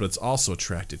robot, but it's also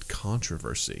attracted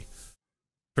controversy.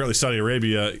 Apparently, Saudi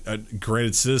Arabia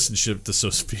granted citizenship to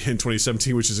Sophia in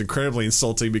 2017, which is incredibly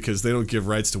insulting because they don't give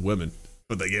rights to women,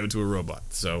 but they gave it to a robot.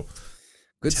 So,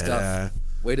 good stuff.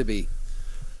 Way to be.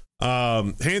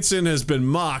 Hanson has been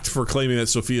mocked for claiming that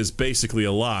Sophia is basically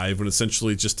alive when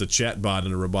essentially just a chatbot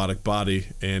in a robotic body.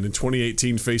 And in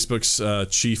 2018, Facebook's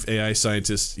chief AI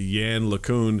scientist, Jan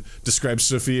LeCun, described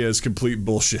Sophia as complete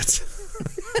bullshit.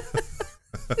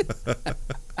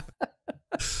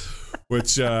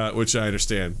 which I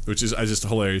understand, which is just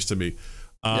hilarious to me.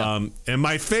 And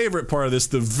my favorite part of this,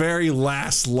 the very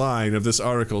last line of this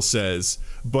article says,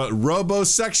 but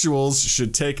robosexuals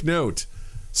should take note.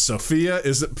 Sophia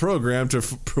isn't programmed to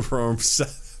perform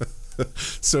sex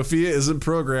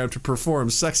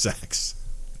acts.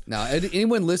 Now,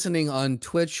 anyone listening on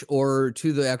Twitch or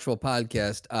to the actual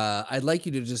podcast, I'd like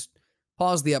you to just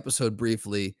pause the episode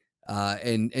briefly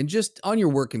and just on your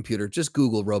work computer, just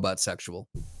Google robot sexual.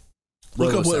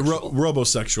 Look up what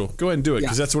robosexual. Go ahead and do it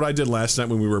because that's what I did last night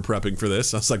when we were prepping for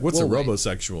this. I was like, what's a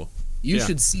robosexual? You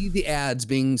should see the ads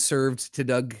being served to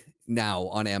Doug now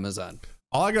on Amazon.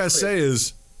 All I got to say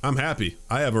is I'm happy.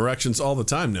 I have erections all the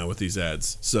time now with these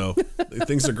ads. So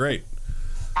things are great.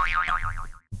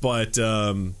 But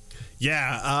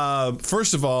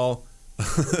first of all,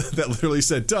 that literally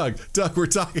said, Doug, we're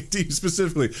talking to you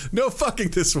specifically. No fucking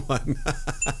this one.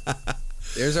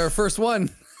 There's our first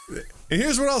one. And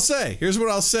here's what I'll say.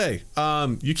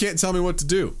 You can't tell me what to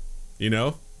do. You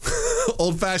know?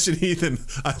 Old-fashioned heathen.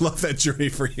 I love that journey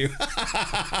for you.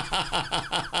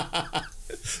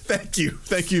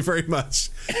 Thank you very much.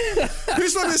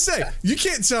 Here's what I'm gonna say. You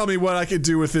can't tell me what I could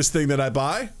do with this thing that I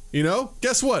buy. You know,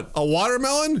 guess what? A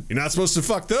watermelon? You're not supposed to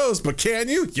fuck those, but can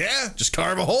you? Yeah, just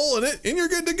carve a hole in it and you're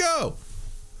good to go.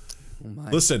 Oh,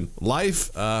 listen,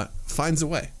 life finds a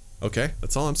way. Okay,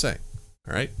 that's all I'm saying.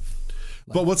 All right.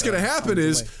 But what's gonna happen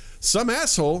is some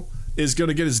asshole is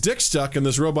gonna get his dick stuck in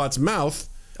this robot's mouth.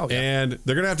 And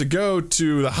they're going to have to go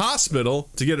to the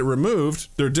hospital to get it removed,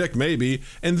 their dick maybe,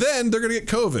 and then they're going to get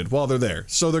COVID while they're there.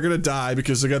 So they're going to die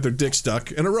because they got their dick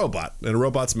stuck in a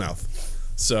robot's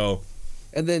mouth. So.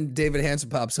 And then David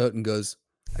Hanson pops out and goes,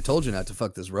 I told you not to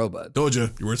fuck this robot. Told you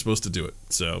weren't supposed to do it.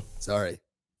 So. Sorry.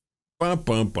 You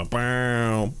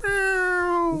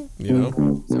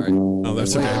know? Sorry. Oh,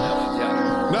 that's okay.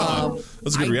 No,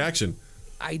 that's a good reaction.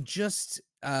 I just,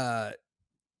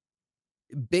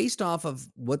 based off of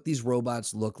what these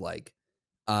robots look like,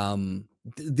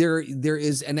 there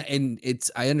is, and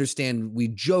it's, I understand we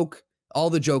joke, all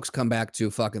the jokes come back to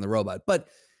fucking the robot, but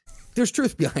there's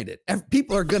truth behind it.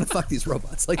 People are gonna fuck these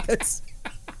robots. Like let's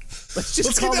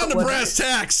get down to brass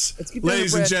tacks,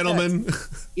 ladies and gentlemen.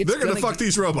 They're gonna fuck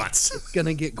these robots. It's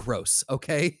gonna get gross.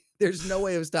 Okay, there's no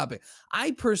way of stopping.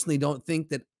 I personally don't think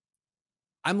that.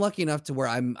 I'm lucky enough to where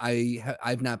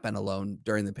I've not been alone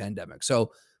during the pandemic,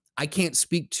 so I can't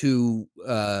speak to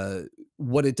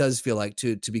what it does feel like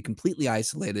to be completely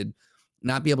isolated,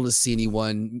 not be able to see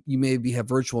anyone. You maybe have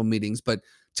virtual meetings, but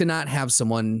to not have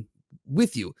someone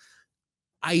with you.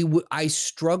 I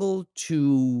struggle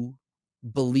to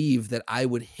believe that I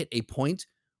would hit a point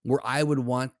where I would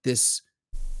want this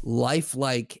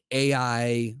lifelike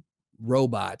AI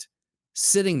robot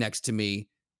sitting next to me,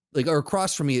 like, or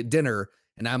across from me at dinner.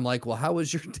 And I'm like, well, how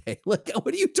was your day? Like,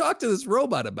 what do you talk to this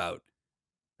robot about?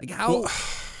 Like how,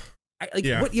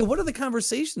 what are the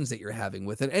conversations that you're having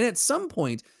with it? And at some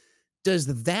point,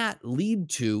 does that lead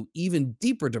to even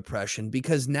deeper depression?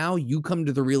 Because now you come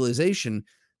to the realization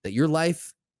that your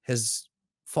life has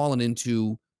fallen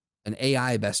into an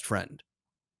AI best friend.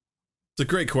 It's a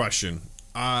great question.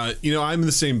 You know, I'm in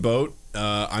the same boat.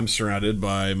 I'm surrounded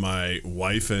by my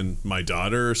wife and my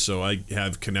daughter, so I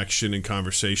have connection and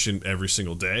conversation every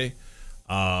single day.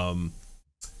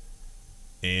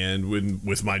 And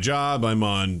with my job, I'm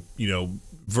on,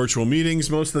 virtual meetings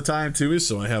most of the time too,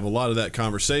 so I have a lot of that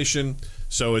conversation.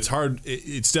 So it's hard.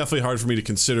 It's definitely hard for me to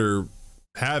consider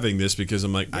having this because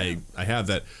I'm like, I have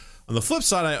that. On the flip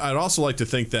side, I'd also like to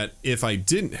think that if I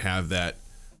didn't have that,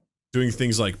 doing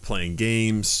things like playing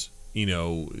games,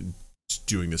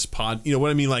 doing this pod,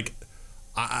 what I mean? Like,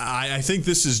 I think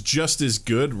this is just as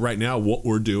good right now, what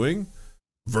we're doing.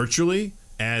 virtually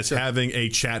as having a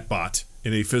chat bot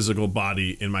in a physical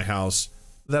body in my house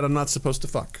that I'm not supposed to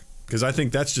fuck. Because I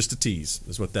think that's just a tease,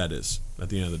 is what that is at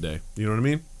the end of the day. You know what I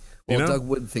mean? Well, you know? Doug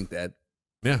would think that.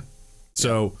 Yeah.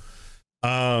 So,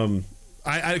 I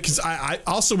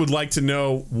also would like to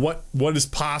know what is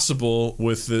possible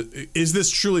with is this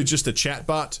truly just a chat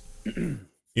bot? You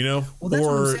know, well, that's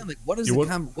what I'm saying. Like,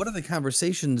 what do the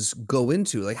conversations go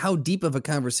into? Like, how deep of a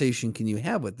conversation can you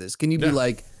have with this? Can you be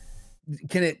like,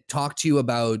 can it talk to you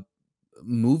about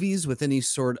movies with any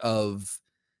sort of?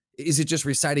 Is it just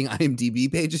reciting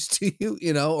IMDb pages to you,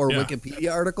 you know, or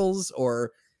Wikipedia articles,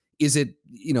 or is it,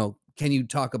 you know, can you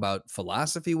talk about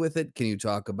philosophy with it? Can you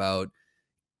talk about,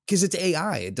 because it's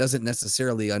AI, it doesn't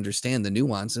necessarily understand the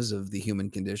nuances of the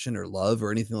human condition or love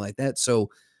or anything like that.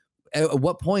 So at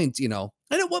what point, you know,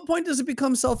 and at what point does it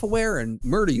become self-aware and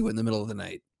murder you in the middle of the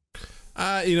night?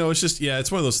 You know, it's just,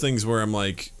 it's one of those things where I'm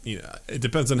like, you know, it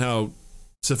depends on how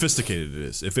sophisticated it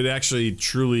is. If it actually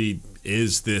truly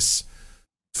is this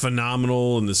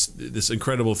phenomenal and this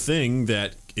incredible thing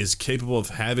that is capable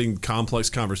of having complex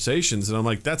conversations, and I'm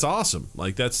like, that's awesome.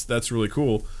 Like, that's really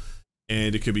cool,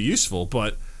 and it could be useful.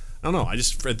 But I don't know. I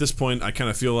just, at this point, I kind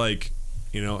of feel like,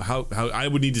 you know, how I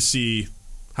would need to see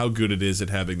how good it is at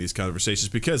having these conversations,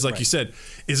 because like you said,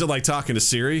 is it like talking to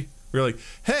Siri? We're like,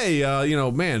 hey, you know,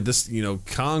 man, this, you know,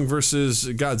 Kong versus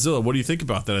Godzilla, what do you think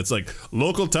about that? It's like,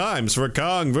 local times for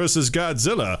Kong versus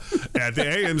Godzilla at the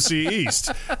AMC East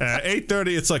at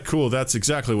 8:30. It's like, cool, that's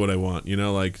exactly what I want, you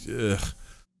know, like,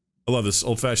 I love this.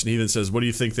 Old-fashioned heathen says, what do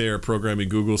you think they are programming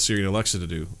Google, Siri, and Alexa to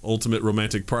do? Ultimate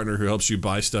romantic partner who helps you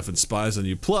buy stuff and spies on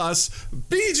you, plus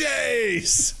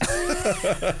BJs!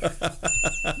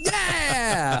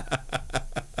 Yeah!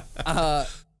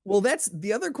 Well, that's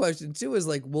the other question too, is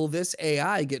like, will this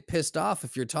AI get pissed off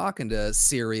if you're talking to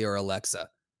Siri or Alexa?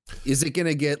 Is it going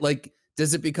to get like,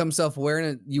 does it become self-aware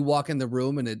and you walk in the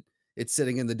room and it's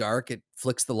sitting in the dark, it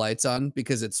flicks the lights on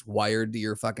because it's wired to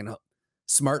your fucking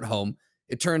smart home.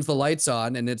 It turns the lights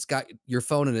on and it's got your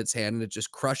phone in its hand and it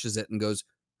just crushes it and goes,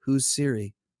 who's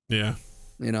Siri? Yeah.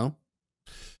 You know?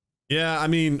 Yeah, I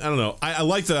mean, I don't know. I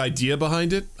like the idea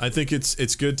behind it. I think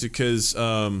it's good because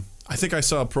I think I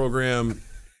saw a program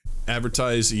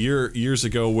advertised years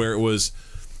ago where it was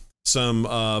some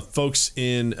folks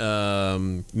in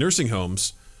nursing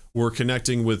homes were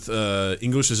connecting with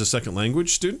English as a second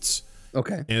language students.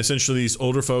 Okay. And essentially these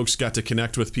older folks got to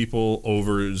connect with people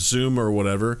over Zoom or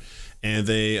whatever, and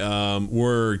they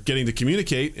were getting to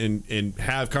communicate and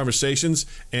have conversations,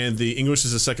 and the English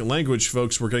as a second language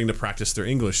folks were getting to practice their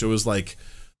English. It was like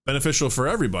beneficial for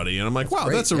everybody. And I'm like, wow,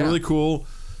 that's a really cool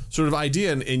sort of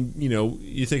idea. And, you know,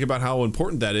 you think about how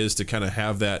important that is to kind of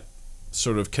have that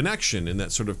sort of connection and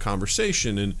that sort of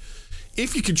conversation. And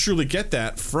if you can truly get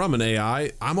that from an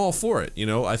AI, I'm all for it. You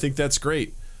know, I think that's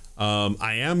great.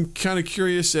 I am kind of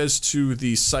curious as to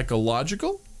the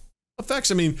psychological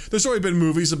effects. I mean, there's already been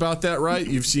movies about that, right?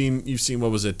 You've seen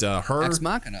what was it? Her? Ex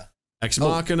Machina. Ex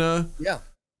Machina. Yeah.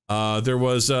 There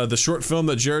was the short film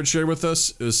that Jared shared with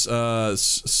us. It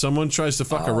was Someone Tries to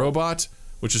Fuck a Robot,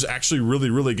 which is actually really,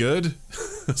 really good.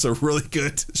 It's a really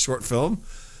good short film.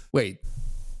 Wait,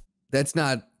 that's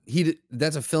not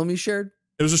that's a film you shared?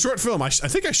 It was a short film. I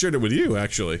think I shared it with you,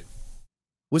 actually.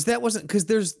 Wasn't because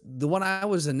there's the one I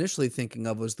was initially thinking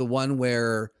of was the one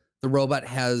where the robot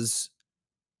has.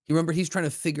 You remember he's trying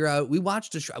to figure out. We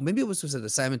watched a show. Maybe it was at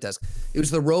assignment desk. It was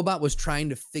the robot was trying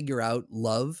to figure out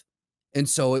love, and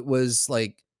so it was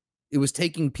like it was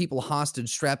taking people hostage,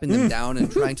 strapping them down,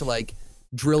 and trying to like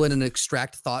drill in and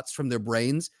extract thoughts from their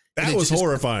brains. That was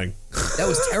horrifying. That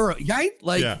was terrible, right?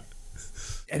 Like, yeah.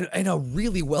 And a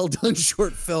really well done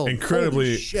short film. Incredibly.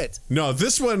 Holy shit. No,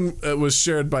 this one was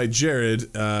shared by Jared.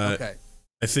 Okay.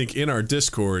 I think in our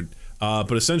Discord.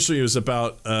 But essentially it was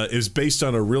about, it was based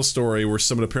on a real story where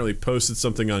someone apparently posted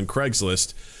something on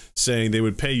Craigslist saying they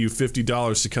would pay you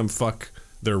 $50 to come fuck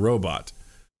their robot.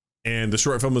 And the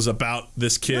short film was about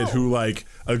this kid who like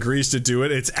agrees to do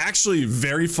it. It's actually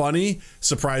very funny,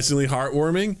 surprisingly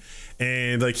heartwarming.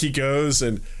 And like he goes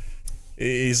and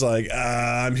he's like,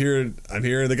 I'm here. And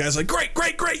the guy's like, great.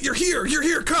 You're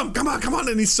here. Come on.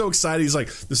 And he's so excited. He's like,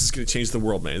 this is going to change the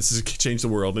world, man. This is going to change the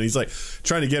world. And he's like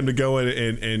trying to get him to go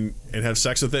in and have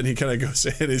sex with it. And he kind of goes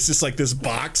in. It's just like this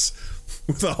box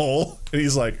with a hole. And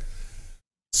he's like,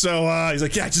 so he's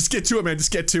like, yeah, just get to it, man.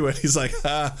 Just get to it. He's like,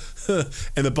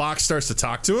 and the box starts to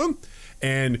talk to him.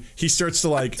 And he starts to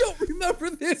like, I don't remember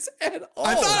this at all.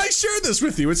 I thought I shared this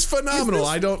with you. It's phenomenal.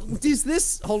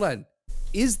 Hold on.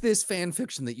 Is this fan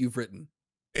fiction that you've written?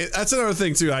 That's another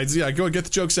thing too. I go get the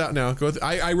jokes out now.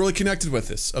 I really connected with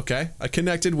this. Okay, I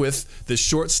connected with this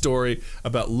short story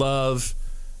about love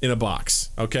in a box,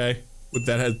 okay?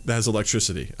 That has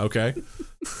electricity, okay?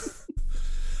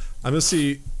 I'm gonna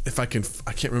see if I can't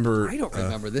remember. I don't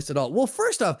remember this at all. Well,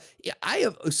 first off,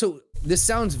 so this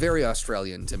sounds very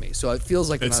Australian to me. So it feels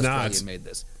like an Australian made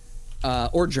this.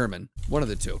 Or German, one of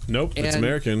the two. Nope, it's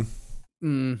American.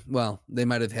 Well, they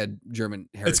might have had German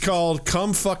heritage. It's called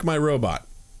Come Fuck My Robot.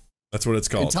 That's what it's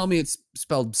called. And tell me it's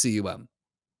spelled C-U-M.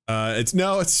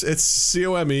 It's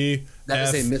C-O-M-E.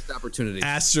 That is a missed opportunity.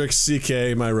 Asterisk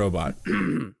C-K, my robot.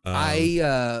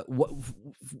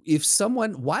 If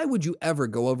someone, why would you ever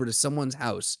go over to someone's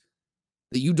house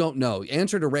that you don't know,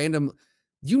 answer to random,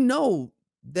 you know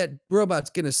that robot's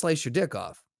going to slice your dick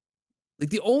off. Like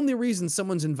the only reason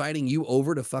someone's inviting you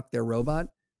over to fuck their robot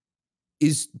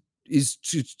is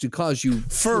to cause you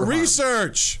for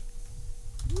research.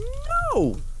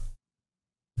 No.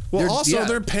 Well,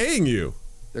 they're paying you.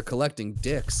 They're collecting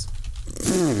dicks.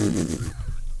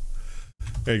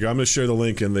 There you go. I'm going to share the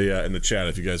link in the chat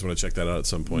if you guys want to check that out at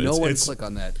some point. Click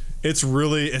on that.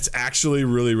 It's actually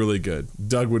really, really good.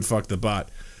 Doug would fuck the bot.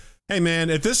 Hey man,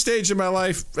 at this stage in my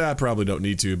life, I probably don't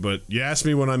need to, but you ask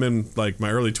me when I'm in like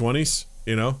my early 20s,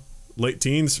 late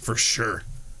teens, for sure.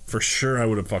 For sure I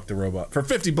would have fucked a robot. For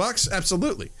 $50,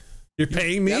 absolutely. You're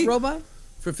paying me? That robot?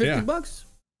 For $50?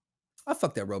 I'll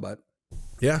fuck that robot.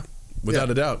 Yeah, without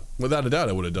a doubt. Without a doubt,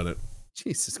 I would have done it.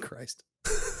 Jesus Christ.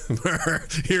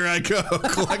 Here I go,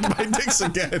 collect my dicks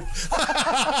again.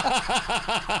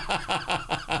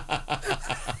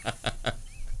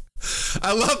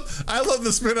 I love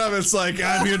the spin off. It's like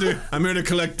I'm here to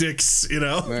collect dicks,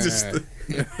 Just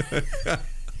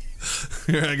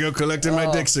here I go collecting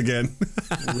my dicks again.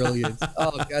 Brilliant.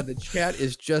 Oh god, the chat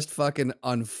is just fucking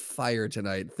on fire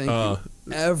tonight. Thank you,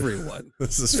 everyone.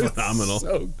 This is phenomenal.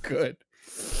 So good.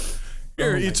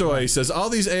 Here, Itoi says, all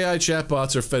these AI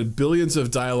chatbots are fed billions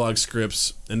of dialogue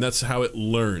scripts, and that's how it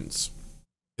learns.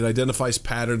 It identifies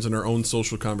patterns in our own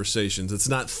social conversations. It's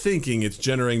not thinking, it's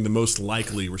generating the most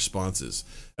likely responses.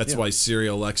 That's why Siri,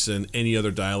 Alexa, and any other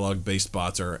dialogue-based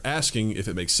bots are asking if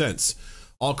it makes sense.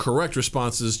 All correct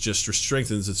responses just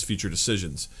strengthens its future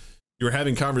decisions. You're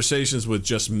having conversations with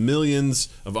just millions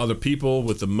of other people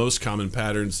with the most common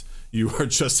patterns. You are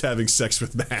just having sex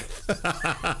with math.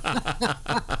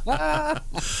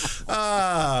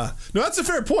 No, that's a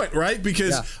fair point, right?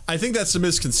 Because I think that's the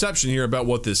misconception here about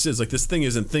what this is. Like, this thing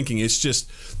isn't thinking. It's just,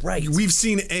 we've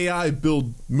seen AI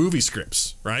build movie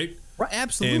scripts, right? Right,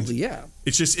 absolutely,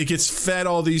 It's just, it gets fed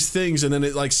all these things and then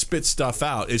it like spits stuff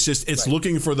out. It's just, it's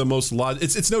looking for the most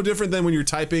it's no different than when you're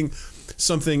typing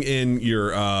something in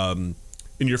your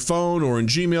phone or in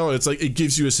Gmail. It's like it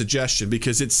gives you a suggestion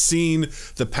because it's seen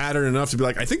the pattern enough to be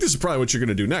like, I think this is probably what you're going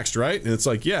to do next, right? And it's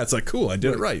like, yeah, it's like, cool, I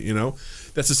did it right.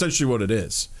 That's essentially what it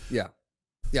is. Yeah.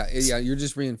 You're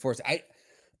just reinforcing.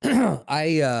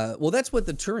 Well, that's what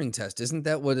the Turing test, isn't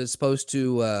that what it's supposed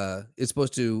to? It's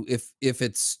supposed to, if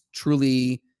it's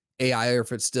truly AI or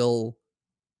if it's still.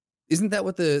 Isn't that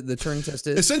what the Turing test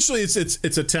is? Essentially,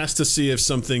 it's a test to see if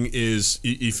something is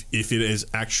if it is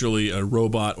actually a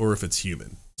robot or if it's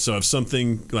human. So if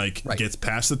something gets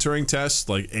past the Turing test,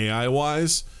 like AI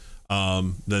wise,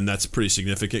 then that's pretty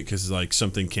significant because like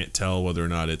something can't tell whether or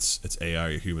not it's AI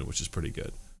or human, which is pretty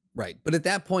good. Right, but at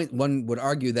that point, one would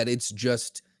argue that it's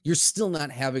just you're still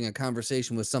not having a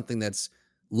conversation with something that's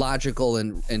logical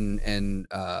and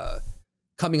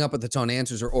coming up with its own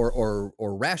answers or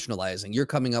rationalizing. You're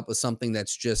coming up with something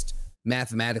that's just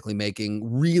mathematically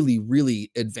making really,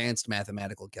 really advanced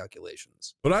mathematical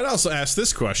calculations. But I'd also ask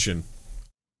this question.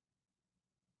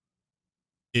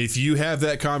 If you have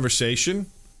that conversation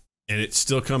and it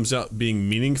still comes out being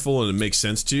meaningful and it makes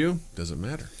sense to you, does it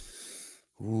matter?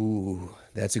 Ooh,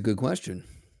 that's a good question.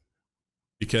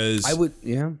 Because I would,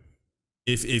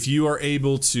 If you are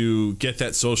able to get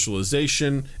that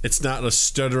socialization, it's not a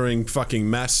stuttering fucking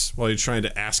mess while you're trying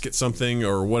to ask it something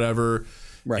or whatever.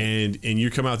 Right. And you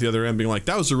come out the other end being like,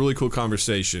 that was a really cool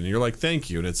conversation. And you're like,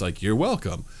 thank you. And it's like, you're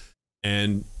welcome.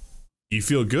 And you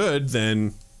feel good,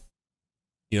 then,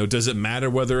 does it matter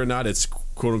whether or not it's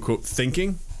quote unquote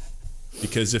thinking?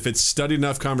 Because if it's studied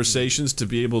enough conversations to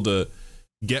be able to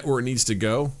get where it needs to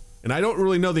go, and I don't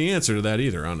really know the answer to that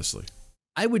either, honestly.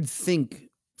 I would think,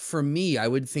 for me, I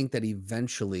would think that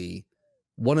eventually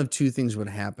one of two things would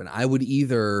happen. I would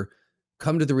either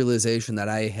come to the realization that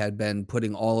I had been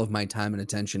putting all of my time and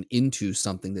attention into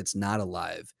something that's not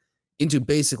alive, into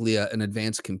basically an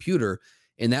advanced computer,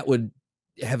 and that would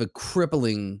have a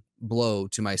crippling blow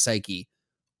to my psyche.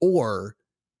 Or,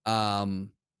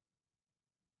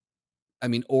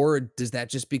 or does that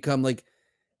just become like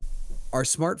our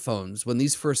smartphones when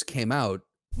these first came out?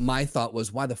 My thought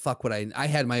was, why the fuck would I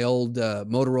had my old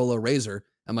Motorola Razr,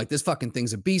 I'm like, this fucking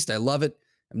thing's a beast. I love it.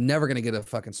 I'm never going to get a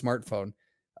fucking smartphone.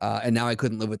 And now I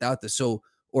couldn't live without this. So,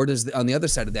 or on the other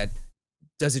side of that,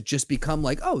 does it just become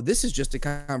like, oh, this is just a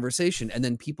conversation, and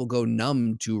then people go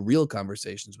numb to real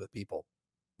conversations with people?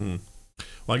 Well,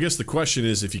 I guess the question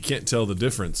is, if you can't tell the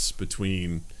difference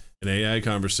between an AI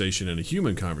conversation and a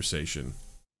human conversation.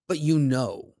 But you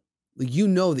know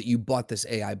that you bought this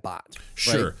AI bot.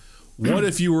 Sure. Right? What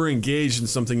if you were engaged in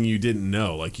something you didn't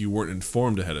know, like you weren't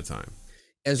informed ahead of time?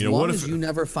 As long as you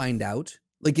never find out,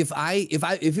 like if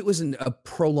it was a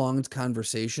prolonged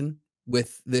conversation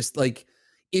with this, like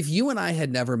if you and I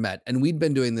had never met and we'd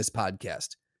been doing this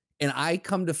podcast, and I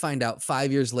come to find out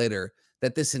 5 years later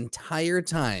that this entire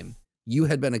time you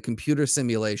had been a computer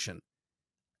simulation,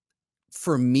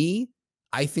 for me,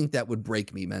 I think that would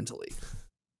break me mentally.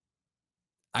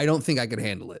 I don't think I could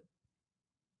handle it.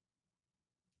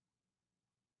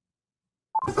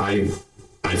 I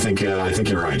think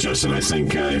you're right, Justin. I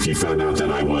think if you found out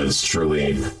that I was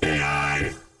truly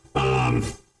AI,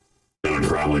 that would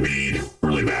probably be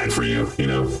really bad for you, you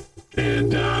know.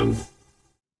 And I'd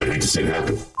hate to see it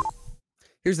happen.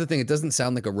 Here's the thing: it doesn't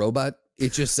sound like a robot.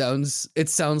 It just sounds. It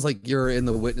sounds like you're in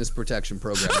the witness protection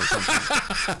program or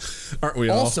something. Aren't we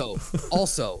all?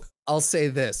 Also, I'll say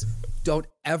this: don't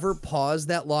ever pause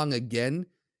that long again,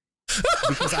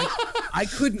 because I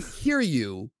couldn't hear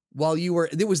you while you were.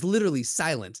 It was literally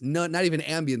silent, not even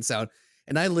ambient sound,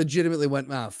 and I legitimately went,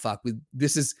 "Oh fuck!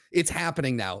 It's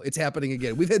happening now. It's happening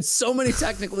again." We've had so many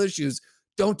technical issues.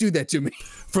 Don't do that to me.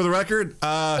 For the record,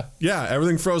 yeah,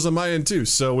 everything froze on my end too.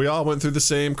 So we all went through the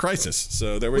same crisis.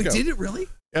 So there we go. Did it really?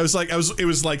 It was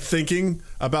like thinking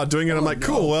about doing it. I'm like,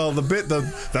 cool. Well,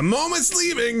 the moment's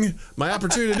leaving. My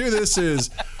opportunity to do this is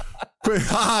the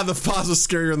pause was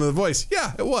scarier than the voice.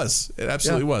 Yeah, it was. It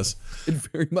absolutely was. It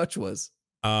very much was.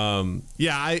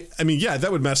 Yeah, I mean, yeah,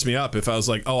 that would mess me up if I was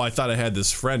like, oh, I thought I had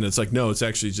this friend. It's like, no, it's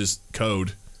actually just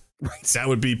code. Right. That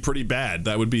would be pretty bad.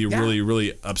 That would be a really,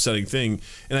 really upsetting thing.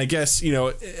 And I guess, you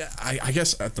know, I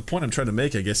guess at the point I'm trying to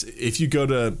make, I guess if you go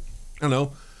to, I don't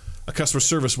know, a customer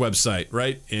service website,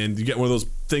 right? And you get one of those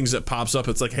things that pops up.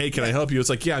 It's like, hey, can I help you? It's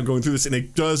like, yeah, I'm going through this. And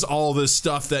it does all this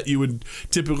stuff that you would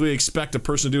typically expect a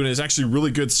person to do. And it's actually really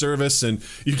good service. And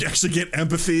you actually get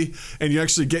empathy and you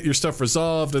actually get your stuff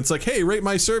resolved. And it's like, hey, rate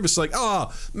my service. Like,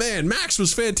 oh, man, Max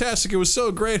was fantastic. It was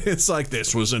so great. It's like,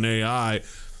 this was an AI.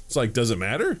 It's like, does it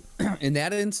matter? In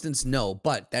that instance, no,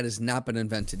 but that has not been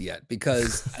invented yet,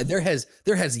 because there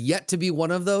has yet to be one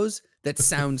of those that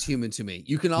sounds human to me.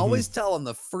 You can always tell on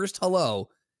the first hello,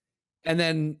 and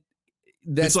then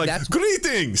that's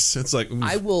greetings. It's like, oof.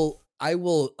 I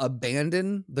will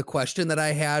abandon the question that I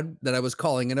had that I was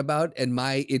calling in about, and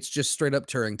it's just straight up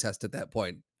Turing test at that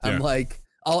point. I'm like,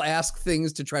 I'll ask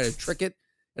things to try to trick it,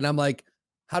 and I'm like,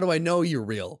 how do I know you're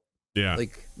real? Yeah.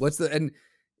 Like,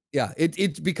 yeah,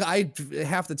 because I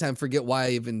half the time forget why I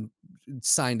even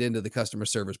signed into the customer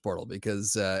service portal,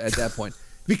 because at that point,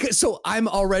 so I'm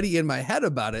already in my head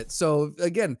about it. So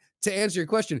again, to answer your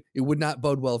question, it would not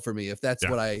bode well for me if that's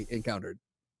what I encountered.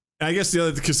 I guess the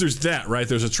other, because there's that, right?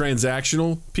 There's a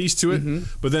transactional piece to it,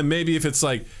 but then maybe if it's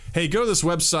like, hey, go to this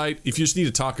website if you just need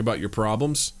to talk about your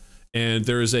problems, and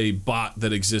there is a bot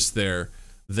that exists there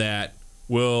that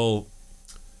will,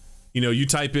 you know, you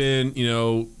type in, you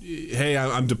know, hey,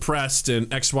 I'm depressed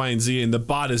and X, Y, and Z, and the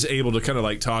bot is able to kind of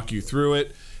like talk you through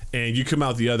it, and you come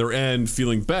out the other end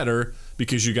feeling better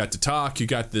because you got to talk. You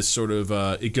got this sort of,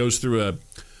 it goes through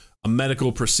a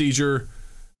medical procedure.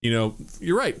 You know,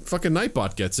 you're right. Fucking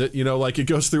Nightbot gets it. You know, like it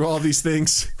goes through all these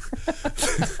things.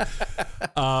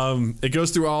 It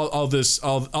goes through all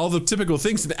the typical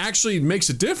things, and it actually makes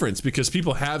a difference because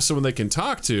people have someone they can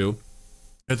talk to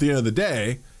at the end of the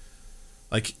day.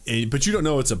 Like, but you don't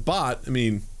know it's a bot. I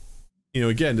mean, you know,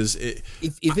 again, if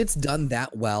it's done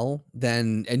that well,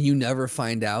 then, and you never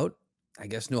find out, I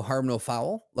guess no harm, no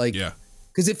foul. Like, yeah,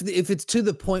 because if it's to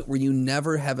the point where you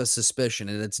never have a suspicion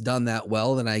and it's done that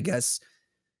well, then I guess,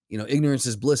 you know, ignorance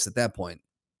is bliss at that point.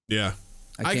 Yeah,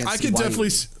 I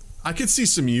could see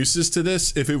some uses to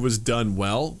this if it was done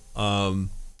well.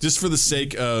 Just for the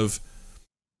sake of,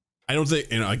 I don't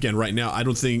think, you know, again, right now, I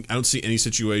don't see any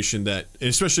situation that,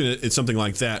 especially in something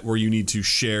like that, where you need to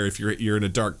share if you're in a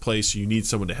dark place, you need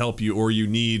someone to help you, or you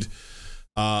need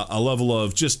a level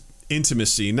of just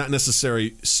intimacy, not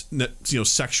necessarily, you know,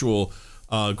 sexual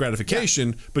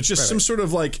gratification, but just some sort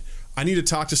of like, I need to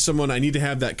talk to someone, I need to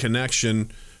have that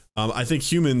connection. I think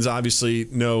humans obviously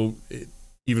know,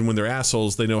 even when they're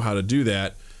assholes, they know how to do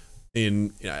that.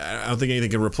 And I don't think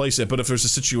anything can replace it. But if there's a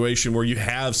situation where you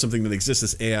have something that exists,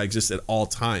 this AI exists at all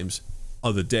times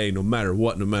of the day, no matter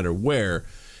what, no matter where,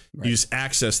 Right. You just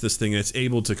access this thing and it's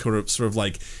able to sort of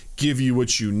like give you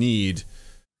what you need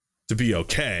to be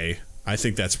okay. I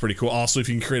think that's pretty cool. Also, if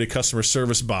you can create a customer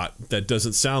service bot that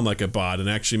doesn't sound like a bot and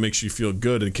actually makes you feel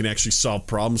good and can actually solve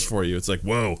problems for you, it's like,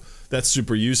 whoa, that's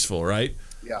super useful, right?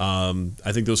 Yeah.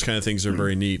 I think those kind of things are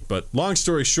very neat. But long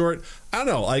story short, I don't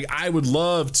know. Like, I would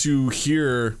love to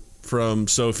hear from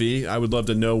Sophie. I would love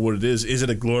to know what it is. Is it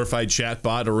a glorified chat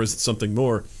bot or is it something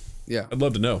more? Yeah. I'd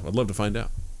love to know. I'd love to find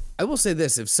out. I will say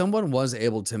this, if someone was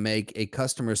able to make a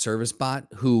customer service bot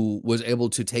who was able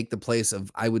to take the place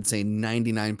of, I would say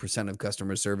 99% of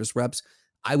customer service reps,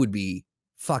 I would be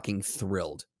fucking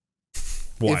thrilled.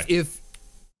 Why?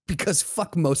 Because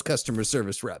fuck most customer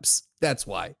service reps. That's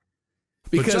why.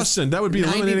 But Justin, that would be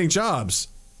eliminating jobs.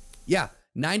 Yeah.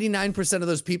 99% of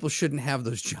those people shouldn't have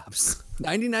those jobs.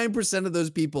 99% of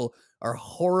those people are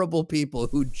horrible people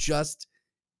who just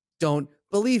don't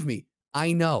believe me.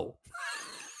 I know.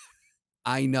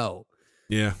 I know.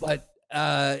 Yeah. But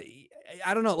I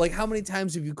don't know. Like, how many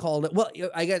times have you called it? Well,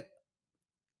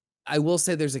 I will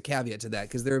say there's a caveat to that,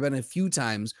 because there have been a few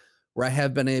times where I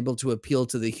have been able to appeal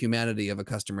to the humanity of a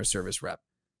customer service rep.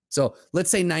 So let's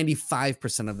say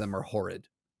 95% of them are horrid.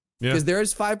 Yeah. Because there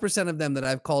is 5% of them that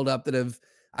I've called up that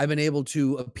I've been able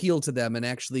to appeal to them and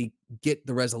actually get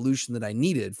the resolution that I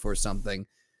needed for something.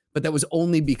 But that was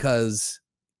only because,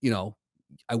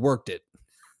 I worked it.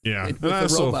 Yeah. With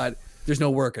the robot, there's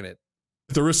no work in it.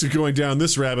 At the risk of going down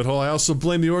this rabbit hole, I also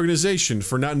blame the organization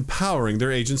for not empowering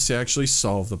their agents to actually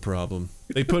solve the problem.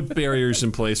 They put barriers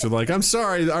in place with like, I'm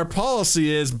sorry, our policy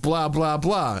is blah, blah,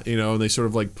 blah, and they sort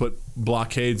of like put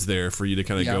blockades there for you to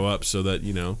kind of go up so that,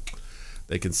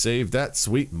 they can save that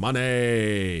sweet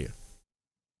money.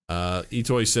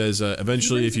 Etoy says,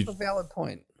 eventually, if you a valid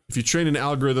point. If you train an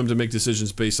algorithm to make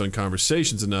decisions based on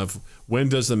conversations enough, when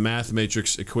does the math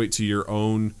matrix equate to your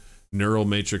own neural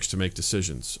matrix to make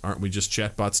decisions? Aren't we just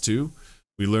chatbots too?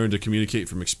 We learn to communicate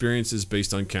from experiences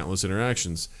based on countless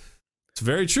interactions. It's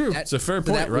very true. It's a fair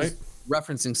point, right?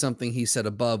 Referencing something he said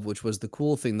above, which was the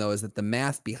cool thing, though, is that the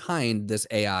math behind this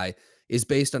AI is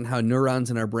based on how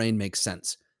neurons in our brain make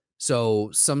sense. So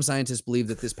some scientists believe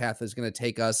that this path is going to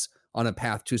take us on a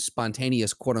path to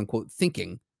spontaneous, quote unquote,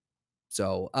 thinking.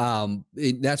 So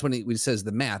that's when he says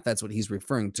the math, that's what he's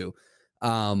referring to.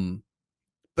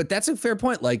 But that's a fair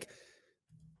point. Like,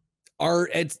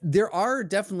 there are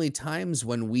definitely times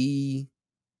when we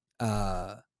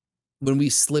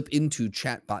slip into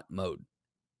chatbot mode.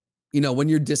 When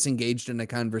you're disengaged in a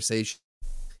conversation,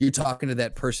 you're talking to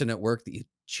that person at work that you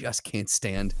just can't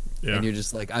stand, and you're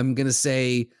just like, I'm gonna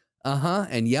say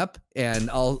and yep, and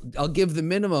I'll give the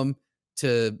minimum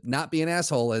to not be an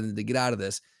asshole and to get out of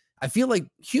this. I feel like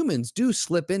humans do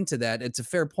slip into that. It's a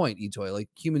fair point, Etoy. Like,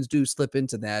 humans do slip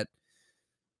into that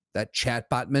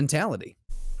chatbot mentality.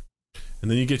 And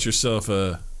then you get yourself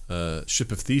a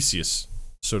Ship of Theseus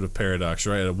sort of paradox,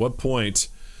 right? At what point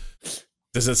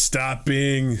does it stop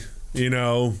being,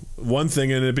 one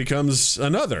thing and it becomes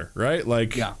another, right?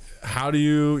 Like, how do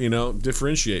you,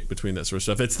 differentiate between that sort of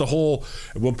stuff? It's the whole,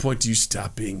 at what point do you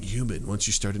stop being human once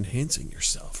you start enhancing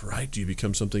yourself, right? Do you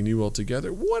become something new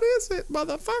altogether? What is it,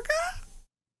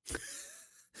 motherfucker?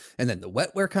 And then the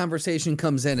wetware conversation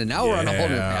comes in, and now we're on a whole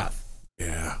new path.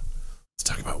 Yeah. Let's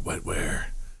talk about wetware.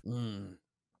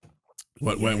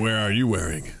 What wetware are you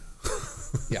wearing?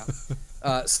 Yeah.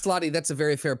 Slotty, that's a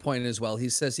very fair point as well. He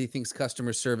says he thinks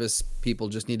customer service people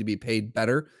just need to be paid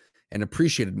better and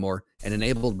appreciated more and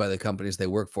enabled by the companies they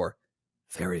work for.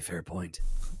 Very fair point.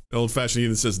 Old-fashioned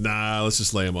heathen says, nah, let's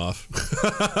just lay him off.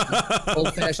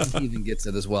 Old-fashioned heathen gets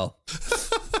it as well.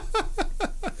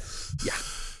 Yeah.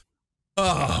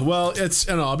 Oh, well,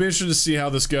 I'll be interested to see how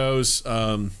this goes.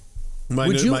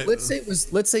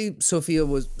 Let's say Sophia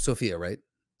was Sophia, right?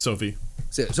 Sophie.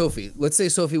 Let's say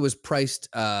Sophie was priced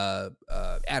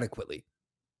adequately.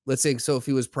 Let's say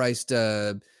Sophie was priced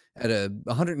at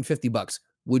 $150.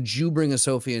 Would you bring a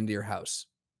Sophia into your house?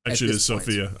 Actually, it is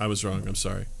Sophia. I was wrong. I'm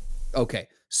sorry. Okay,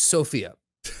 Sophia.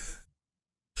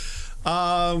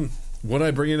 What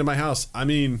I bring into my house? I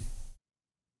mean,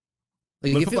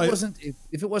 like, if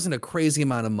it wasn't a crazy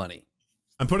amount of money.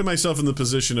 I'm putting myself in the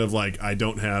position of, like, I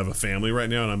don't have a family right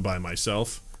now and I'm by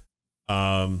myself.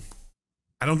 I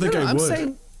don't think I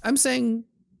would. I'm saying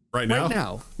right now.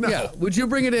 No. Yeah. Would you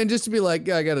bring it in just to be like,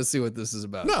 I got to see what this is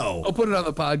about? No. I'll put it on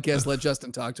the podcast. Let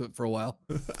Justin talk to it for a while.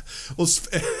 Well,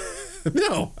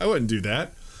 no, I wouldn't do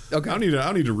that. Okay. I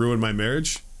don't need to ruin my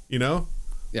marriage. Yeah.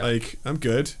 Like, I'm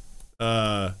good.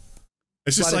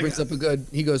 It's just like, brings up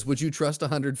he goes, would you trust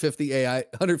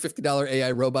 $150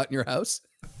 AI robot in your house?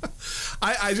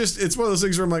 it's one of those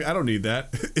things where I'm like, I don't need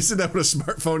that. Isn't that what a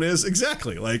smartphone is?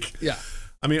 Exactly. Like, yeah.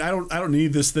 I mean, I don't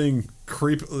need this thing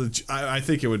creep. I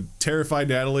think it would terrify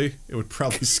Natalie. It would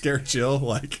probably scare Jill.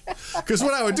 Like, because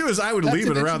what I would do is I would leave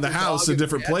it around the house in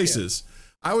different places.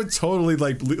 I would totally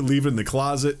like leave it in the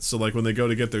closet. So like when they go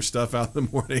to get their stuff out in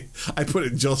the morning, I put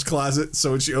it in Jill's closet.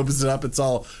 So when she opens it up, it's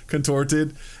all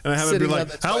contorted, and I have it be like,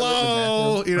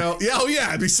 "Hello," you know? Yeah, oh yeah,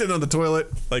 I'd be sitting on the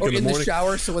toilet like in the morning.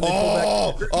 Shower. So when they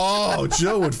pull back. Oh,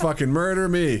 Jill would fucking murder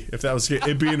me if that was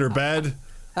it'd be in her bed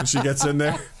when she gets in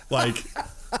there. Like,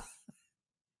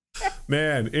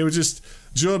 man, it would just,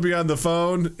 Jill would be on the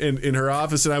phone in her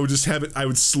office, and I would just have it, I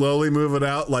would slowly move it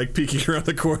out, like peeking around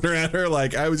the corner at her.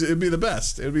 Like, it'd be the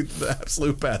best. It'd be the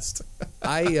absolute best.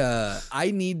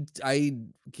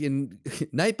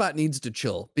 Nightbot needs to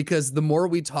chill, because the more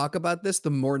we talk about this, the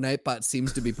more Nightbot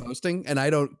seems to be posting, and I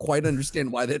don't quite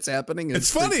understand why that's happening. It's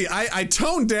funny. I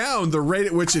toned down the rate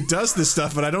at which it does this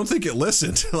stuff, but I don't think it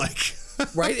listened. Like,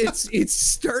 right? It's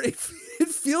starting. It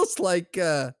feels like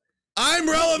I'm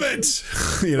relevant,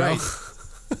 you know. Right.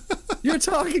 You're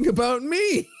talking about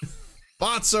me.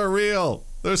 Bots are real.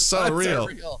 They're so real.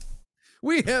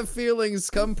 We have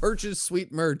feelings. Come purchase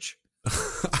sweet merch.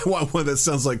 I want one that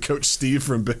sounds like Coach Steve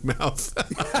from Big Mouth.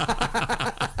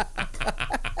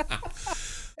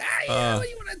 What do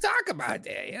you want to talk about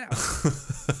there? You know.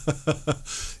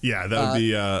 Yeah, that would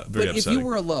be very upsetting. If you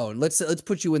were alone, let's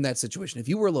put you in that situation. If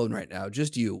you were alone right now,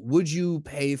 just you, would you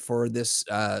pay for this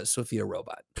Sophia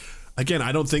robot? Again,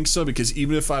 I don't think so, because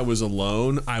even if I was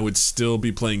alone, I would still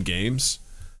be playing games.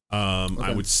 Okay.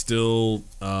 I would still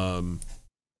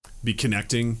be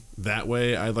connecting that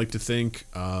way, I'd like to think.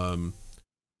 And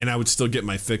I would still get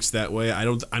my fix that way.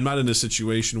 I'm not in a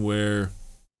situation where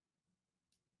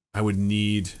I would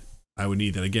need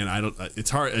that. Again, it's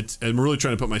hard. I'm really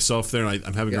trying to put myself there, and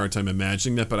I'm having a hard time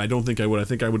imagining that, but I don't think I would. I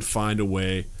think I would find a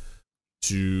way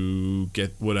to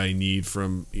get what I need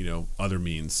from, other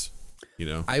means,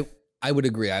 I would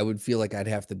agree. I would feel like I'd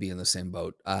have to be in the same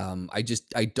boat. I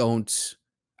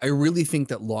really think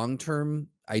that long term,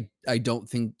 I don't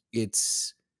think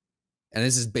it's, and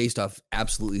this is based off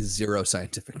absolutely zero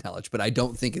scientific knowledge, but I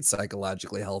don't think it's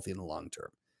psychologically healthy in the long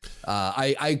term.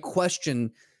 I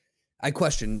question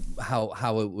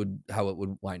how it would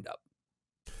wind up.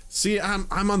 See,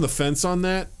 I'm on the fence on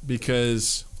that,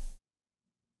 because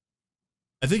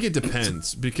I think it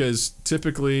depends, because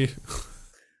typically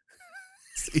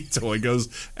Ito goes,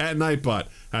 at Nightbot,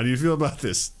 how do you feel about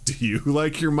this? Do you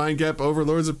like your mind gap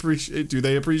overlords do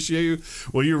they appreciate you?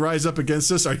 Will you rise up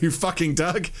against us? Are you fucking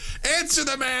Doug? Answer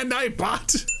the man,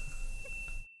 Nightbot.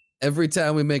 Every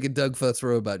time we make a Doug Futs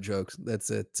robot jokes, that's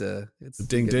it. It's a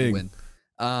ding ding. Win.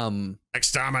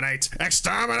 Exterminate!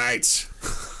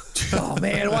 Oh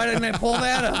man, why didn't I pull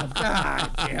that up? God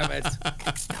damn it!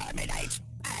 Exterminate!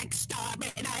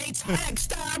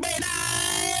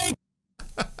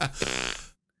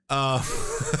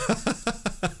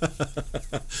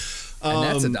 And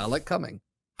that's a Dalek coming.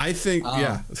 I think,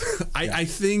 I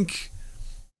think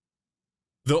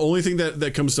the only thing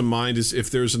that comes to mind is if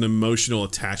there's an emotional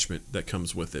attachment that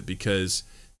comes with it, because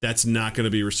that's not going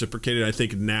to be reciprocated. I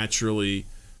think naturally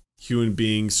human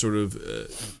beings sort of,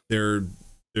 we're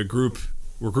group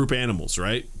animals,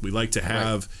 right? We like to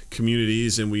have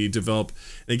communities, and we develop,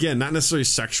 again, not necessarily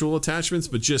sexual attachments,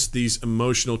 but just these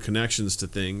emotional connections to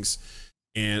things.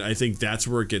 And I think that's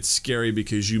where it gets scary,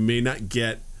 because you may not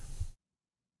get,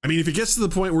 if it gets to the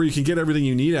point where you can get everything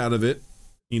you need out of it,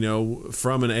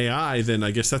 from an AI, then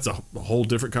I guess that's a whole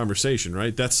different conversation,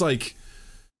 right? That's like,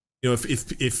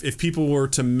 if people were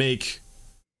to make,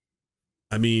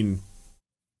 if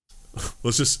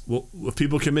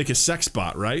people can make a sex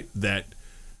bot, right? That,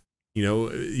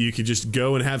 you could just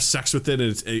go and have sex with it,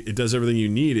 and it does everything you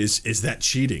need. Is that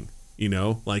cheating?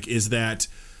 Is that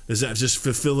just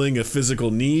fulfilling a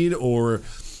physical need, or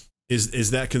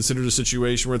is that considered a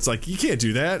situation where it's like, you can't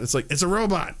do that? It's like, it's a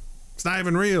robot. It's not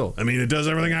even real. It does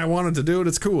everything I want it to do, and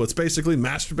it's cool. It's basically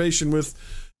masturbation with,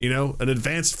 an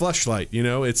advanced fleshlight.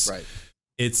 It's right.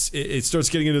 It starts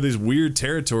getting into this weird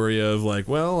territory of like,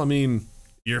 well,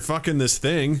 you're fucking this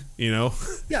thing, Yeah,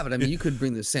 but you could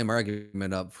bring the same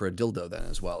argument up for a dildo then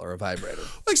as well, or a vibrator.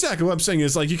 Exactly what I'm saying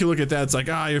is, like, you can look at that. It's like,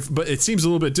 but it seems a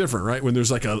little bit different, right? When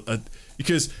there's like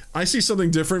because I see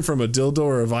something different from a dildo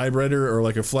or a vibrator or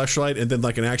like a fleshlight, and then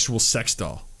like an actual sex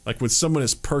doll. Like when someone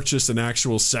has purchased an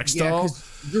actual sex doll,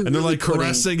 and they're like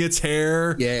caressing its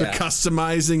hair, they're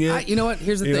customizing it. You know what?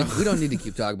 Here's the thing: we don't need to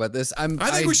keep talking about this. I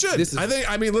think we should.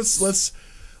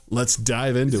 Let's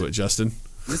dive into it, Justin.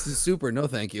 This is super. No,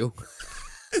 thank you.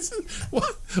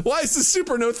 Why is this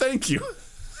super? No, thank you.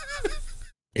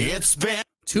 It's been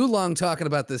too long talking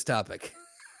about this topic.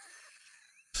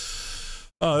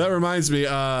 Oh, that reminds me.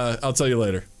 I'll tell you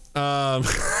later. That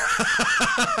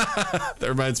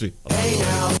reminds me. Hey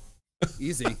now.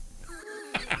 Easy.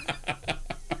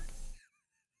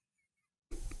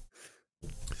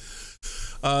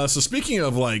 So speaking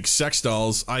of like sex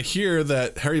dolls, I hear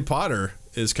that Harry Potter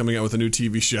is coming out with a new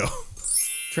TV show.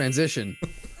 Transition.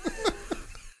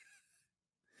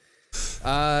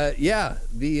 Yeah,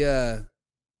 the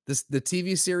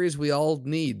TV series we all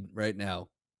need right now.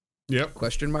 Yep.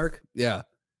 Question mark? Yeah.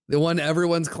 The one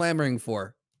everyone's clamoring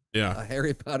for. Yeah. A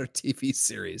Harry Potter TV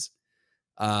series.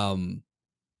 I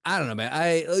don't know,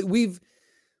 man.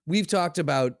 We've talked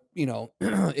about, you know,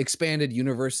 expanded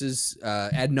universes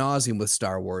ad nauseum with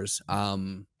Star Wars.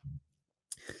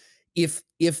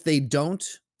 If they don't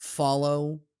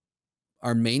follow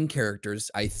our main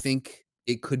characters, I think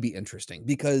it could be interesting,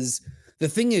 because the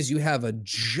thing is, you have a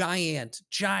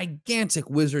gigantic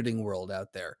wizarding world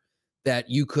out there that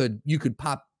you could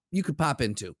pop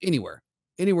into anywhere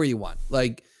you want.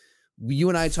 Like, you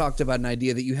and I talked about an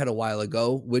idea that you had a while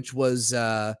ago, which was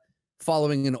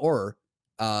following an Auror,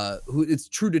 who it's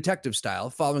true detective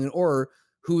style, following an Auror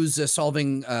who's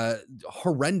solving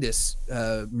horrendous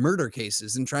murder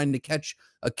cases and trying to catch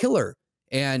a killer.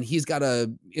 And he's got to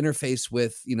interface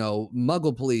with, you know,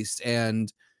 Muggle police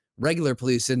and regular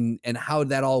police and how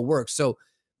that all works. So,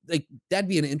 like, that'd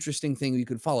be an interesting thing you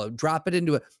could follow. Drop it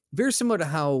into very similar to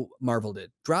how Marvel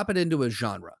did. Drop it into a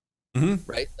genre,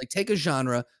 right? Like, take a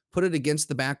genre, put it against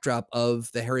the backdrop of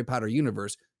the Harry Potter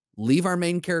universe, leave our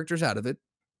main characters out of it,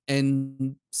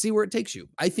 and see where it takes you.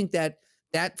 I think that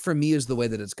for me is the way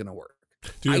that it's going to work.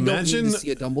 Do you imagine? Don't need to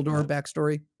see a Dumbledore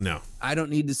backstory. No. I don't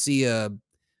need to see a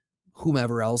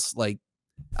whomever else. Like,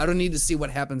 I don't need to see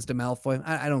what happens to Malfoy.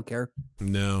 I don't care.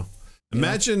 No.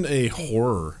 Imagine a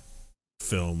horror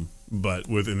film, but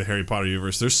within the Harry Potter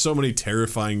universe. There's so many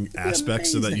terrifying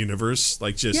aspects of that universe.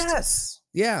 Like, just, yes.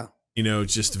 Yeah. You know,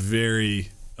 just very,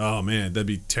 oh man, that'd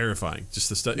be terrifying. Just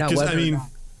the stuff. Now, Because, I mean,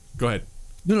 go ahead.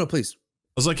 No, please.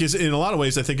 I was like, in a lot of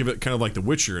ways, I think of it kind of like The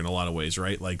Witcher in a lot of ways,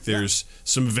 right? Like, there's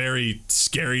some very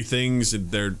scary things,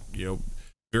 and they're, you know,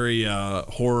 very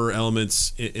horror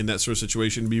elements in that sort of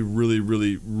situation. It'd be really,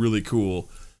 really, really cool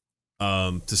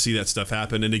to see that stuff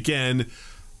happen. And again,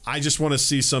 I just want to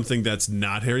see something that's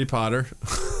not Harry Potter.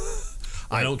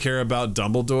 I don't care about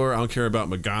Dumbledore. I don't care about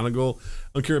McGonagall. I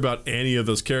don't care about any of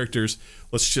those characters.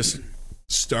 Let's just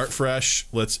start fresh.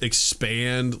 Let's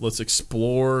expand. Let's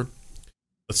explore.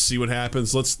 Let's see what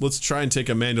happens. Let's try and take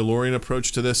a Mandalorian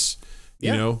approach to this.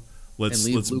 You know, let's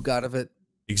leave Luke out of it.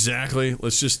 Exactly.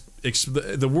 Let's just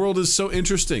the world is so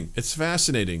interesting. It's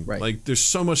fascinating. Right. Like, there's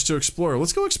so much to explore.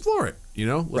 Let's go explore it. You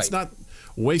know, let's not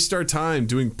waste our time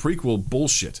doing prequel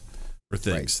bullshit or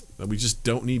things that we just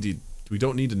don't need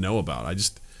to know about. I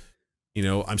just, you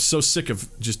know, I'm so sick of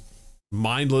just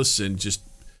mindless and just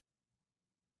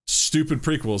stupid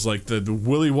prequels, like the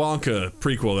Willy Wonka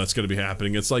prequel that's going to be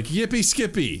happening. It's like, yippee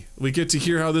skippy, we get to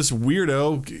hear how this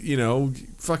weirdo, you know,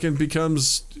 fucking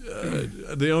becomes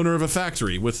the owner of a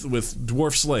factory with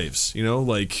dwarf slaves, you know,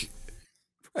 like,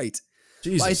 right.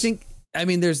 Jesus. Well, I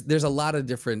mean, there's a lot of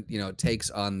different, you know, takes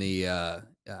on the I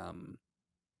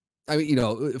mean, you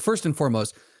know, first and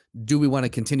foremost, do we want to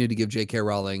continue to give J.K.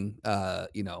 Rowling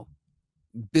you know,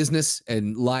 business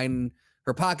and line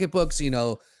her pocketbooks? You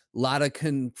know, a lot of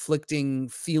conflicting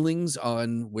feelings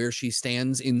on where she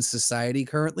stands in society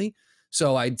currently.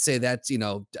 So I'd say that's, you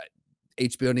know,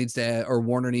 HBO needs to, or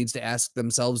Warner needs to ask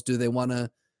themselves,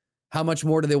 how much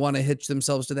more do they want to hitch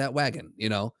themselves to that wagon? You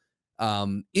know,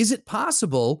 is it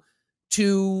possible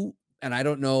to, and I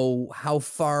don't know how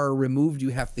far removed you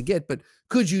have to get, but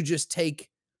could you just take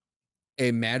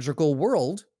a magical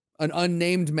world, an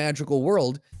unnamed magical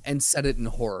world, and set it in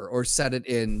horror, or set it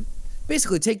in,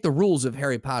 basically take the rules of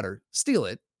Harry Potter, steal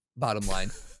it, bottom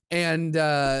line. And,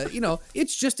 you know,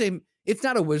 it's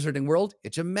not a wizarding world.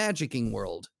 It's a magicking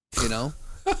world, you know?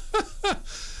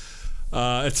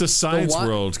 It's a science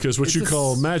world, because what you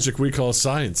call magic, we call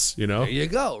science, you know? There you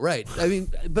go. Right. I mean,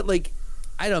 but like,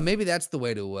 I don't know, maybe that's the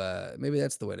way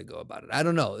to go about it. I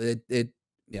don't know.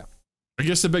 Yeah. I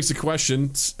guess that begs the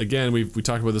question, again, we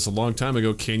talked about this a long time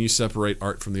ago, can you separate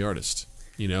art from the artist,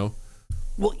 you know?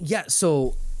 Well, yeah,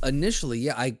 so initially,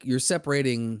 yeah, you're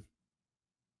separating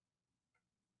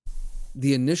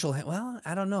the initial, well,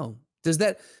 I don't know. Does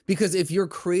that, because if you're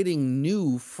creating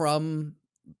new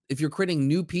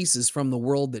pieces from the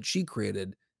world that she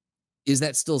created, is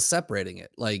that still separating it?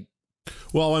 Like,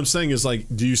 well, what I'm saying is, like,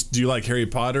 do you like Harry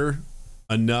Potter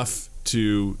enough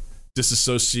to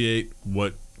disassociate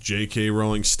what J.K.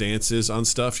 Rowling's stance is on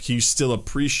stuff? You still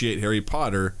appreciate Harry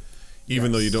Potter,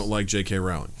 even though you don't like J.K.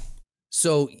 Rowling.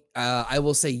 So I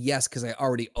will say yes, because I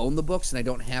already own the books and I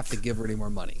don't have to give her any more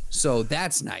money. So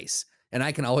that's nice. And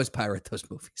I can always pirate those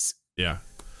movies. Yeah.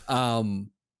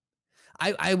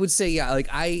 I would say, yeah, like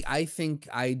I think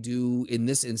I do in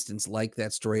this instance like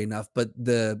that story enough, but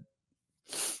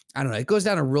I don't know, it goes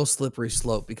down a real slippery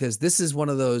slope because this is one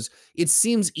of those, it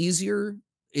seems easier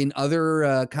in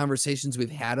other conversations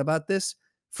we've had about this.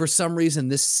 For some reason,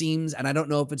 this seems, and I don't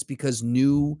know if it's because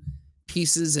new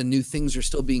pieces and new things are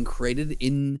still being created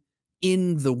in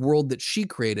the world that she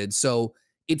created. So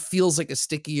it feels like a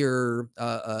stickier,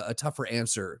 a tougher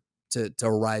answer to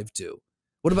arrive to.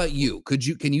 What about you?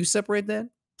 Can you separate that?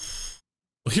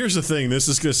 Well, here's the thing. This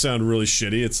is going to sound really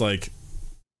shitty. It's like,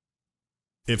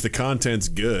 if the content's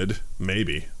good,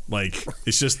 maybe. Like,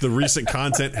 it's just the recent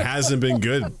content hasn't been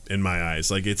good in my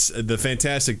eyes. Like, it's the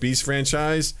Fantastic Beasts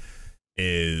franchise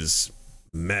is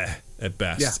meh at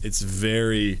best. Yeah. It's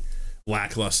very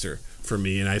lackluster for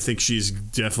me, and I think she's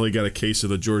definitely got a case of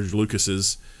the George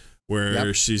Lucas's,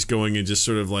 where she's going and just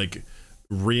sort of like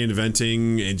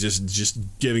reinventing and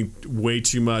just giving way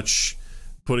too much,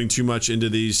 putting too much into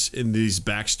these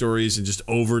backstories and just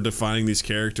over defining these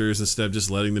characters instead of just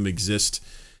letting them exist.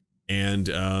 And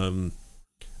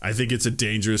I think it's a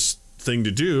dangerous thing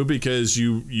to do because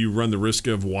you run the risk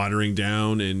of watering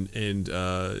down and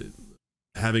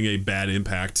having a bad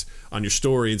impact on your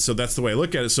story. And so that's the way I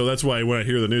look at it. So that's why when I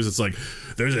hear the news, it's like,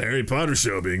 there's a Harry Potter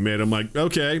show being made. I'm like,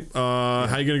 okay, how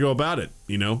are you going to go about it?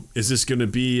 You know, is this going to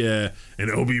be an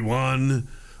Obi-Wan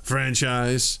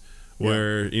franchise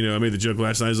where, you know, I made the joke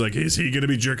last night. I was like, is he going to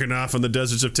be jerking off on the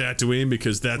deserts of Tatooine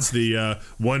because that's the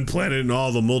one planet in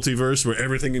all the multiverse where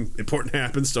everything important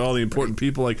happens to all the important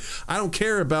people? Like, I don't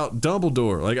care about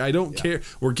Dumbledore. Like, I don't care.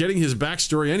 We're getting his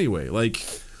backstory anyway. Like,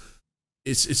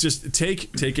 it's just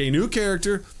take a new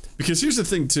character, because here's the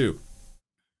thing too.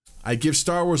 I give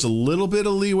Star Wars a little bit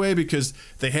of leeway because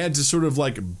they had to sort of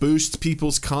like boost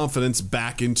people's confidence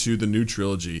back into the new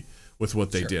trilogy with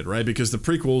what they did, right? Because the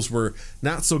prequels were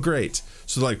not so great.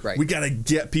 So like, we got to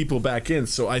get people back in.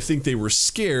 So I think they were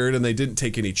scared and they didn't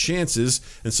take any chances.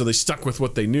 And so they stuck with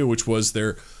what they knew, which was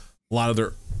a lot of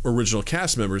their original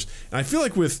cast members. And I feel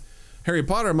like with Harry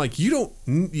Potter, I'm like,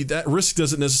 that risk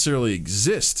doesn't necessarily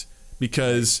exist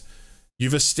because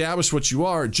you've established what you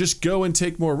are. Just go and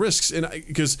take more risks. And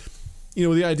because, you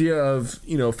know, the idea of,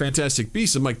 you know, Fantastic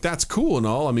Beasts, I'm like, that's cool and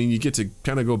all. I mean, you get to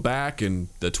kind of go back in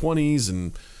the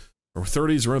 20s or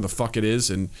 30s, wherever the fuck it is,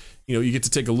 and you know, you get to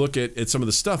take a look at some of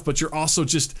the stuff, but you're also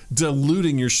just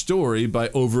diluting your story by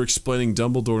over explaining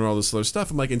Dumbledore and all this other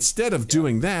stuff. I'm like, instead of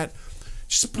doing that,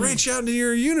 just branch out into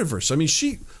your universe. I mean,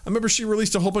 I remember she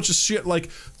released a whole bunch of shit like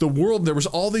the world. There was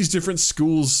all these different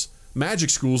schools, magic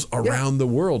schools around the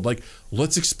world. Like,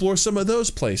 let's explore some of those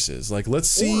places. Like, let's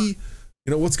see,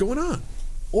 you know, what's going on.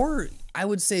 Or I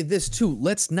would say this too,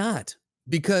 let's not.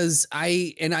 Because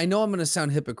I know I'm going to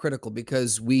sound hypocritical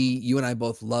because you and I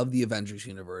both love the Avengers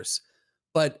universe,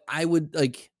 but I would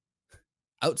like,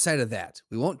 outside of that,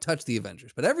 we won't touch the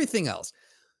Avengers, but everything else,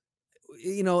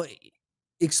 you know,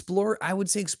 I would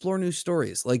say explore new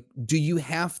stories. Like, do you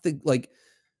have to, like,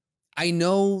 I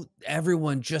know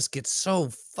everyone just gets so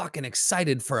fucking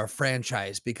excited for a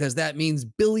franchise because that means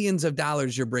billions of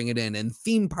dollars you're bringing in and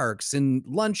theme parks and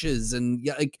lunches and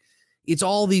like, it's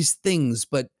all these things,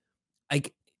 but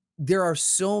like, there are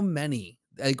so many,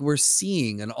 like we're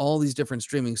seeing on all these different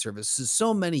streaming services,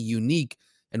 so many unique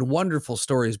and wonderful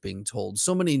stories being told,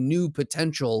 so many new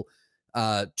potential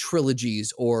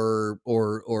trilogies or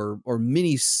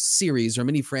mini series or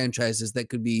mini franchises that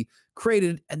could be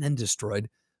created and then destroyed.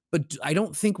 But I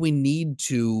don't think we need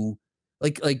to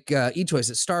like each way,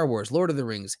 Star Wars, Lord of the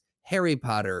Rings, Harry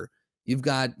Potter. You've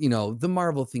got, you know, the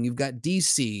Marvel thing. You've got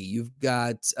DC. You've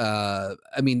got,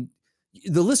 I mean,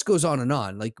 the list goes on and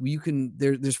on. Like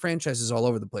there's franchises all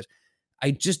over the place.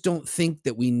 I just don't think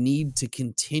that we need to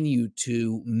continue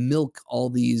to milk all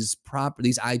these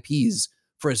IPs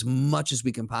for as much as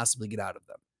we can possibly get out of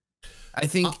them. I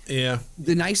think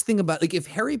the nice thing about, like, if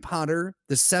Harry Potter,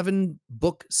 the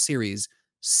 7-book series,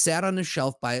 sat on a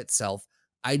shelf by itself,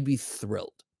 I'd be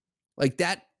thrilled. Like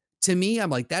that, to me, I'm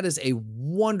like, that is a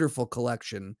wonderful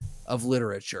collection of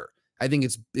literature. I think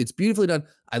it's beautifully done.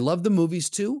 I love the movies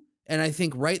too. And I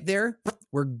think right there,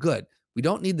 we're good. We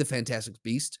don't need the Fantastic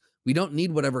Beast. We don't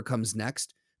need whatever comes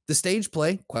next. The stage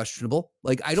play, questionable.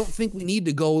 Like, I don't think we need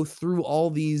to go through all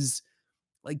these,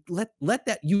 like, let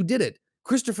that, you did it.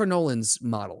 Christopher Nolan's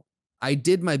model. I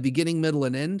did my beginning, middle,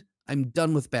 and end. I'm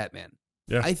done with Batman.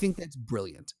 Yeah. I think that's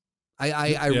brilliant.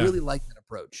 I really like that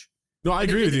approach. No, I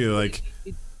agree with you. Like,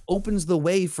 it opens the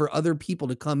way for other people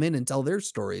to come in and tell their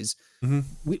stories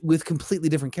with completely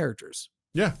different characters.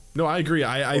 Yeah, no, I agree.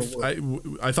 I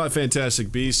thought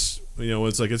Fantastic Beasts, you know,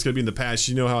 it's like it's gonna be in the past.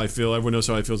 You know how I feel. Everyone knows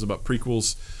how I feel about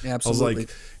prequels. Absolutely. I was like,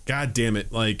 God damn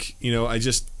it! Like, you know, I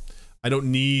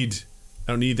don't need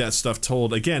that stuff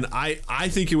told. Again, I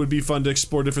think it would be fun to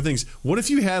explore different things. What if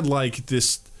you had like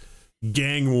this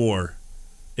gang war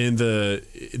in the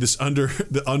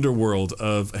underworld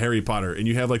of Harry Potter, and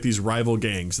you have like these rival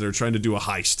gangs that are trying to do a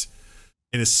heist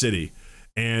in a city,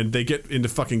 and they get into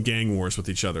fucking gang wars with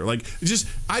each other. Like,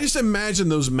 I just imagine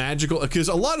those magical, because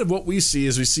a lot of what we see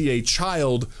is we see a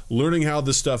child learning how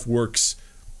this stuff works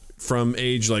from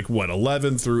age like what,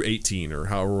 11 through 18 or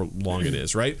however long it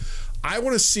is, right? I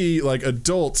want to see like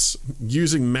adults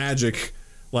using magic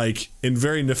like in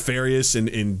very nefarious and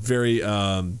in very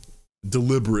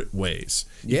deliberate ways.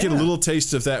 You get a little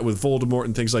taste of that with Voldemort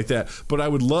and things like that, but I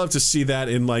would love to see that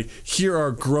in like, here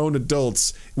are grown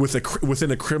adults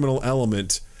within a criminal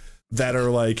element that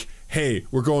are like, hey,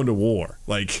 we're going to war.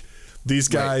 Like, these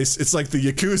guys, it's like the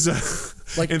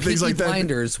Yakuza. Like and things like that.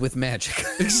 Blinders with magic.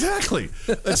 Exactly.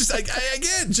 It's just like,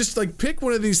 again, just like pick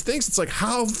one of these things. It's like,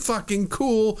 how fucking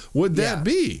cool would that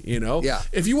be? You know? Yeah.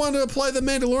 If you want to apply the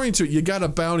Mandalorian to it, you got a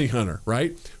bounty hunter,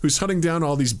 right? Who's hunting down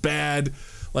all these bad,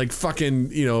 like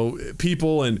fucking, you know,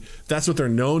 people, and that's what they're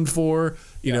known for.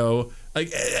 You know,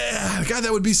 like, God,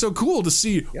 that would be so cool to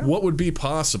see what would be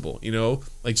possible. You know,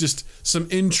 like just some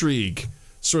intrigue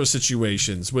sort of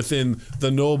situations within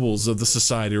the nobles of the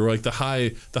society, or like the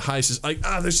high like,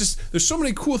 there's so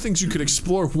many cool things you could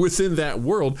explore within that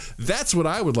world. That's what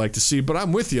I would like to see. But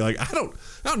I'm with you. Like, I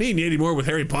don't need any more with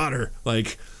Harry Potter.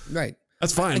 Like, right.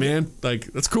 That's fine, man. Like,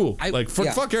 that's cool.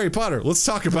 Fuck Harry Potter. Let's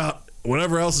talk about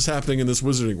whatever else is happening in this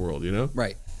wizarding world, you know?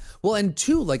 Right. Well, and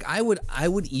two, like I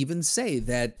would even say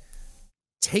that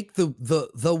take the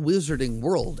wizarding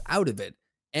world out of it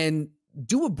and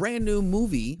do a brand new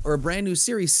movie or a brand new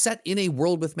series set in a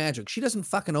world with magic. She doesn't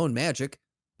fucking own magic.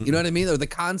 You know what I mean? Or the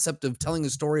concept of telling a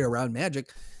story around magic.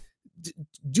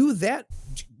 Do that.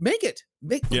 Make it.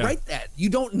 Write that. You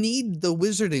don't need the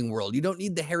wizarding world. You don't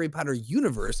need the Harry Potter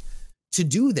universe to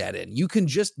do that in. You can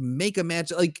just make a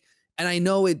magic, like, and I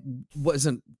know it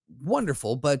wasn't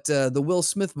wonderful, but the Will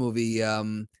Smith movie,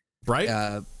 Bright?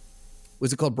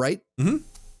 Was it called Bright? Mm-hmm.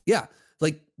 Yeah.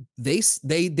 Like they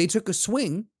took a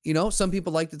swing, you know, some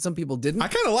people liked it, some people didn't. I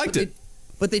kind of liked it.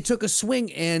 But they took a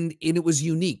swing and it was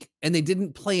unique, and they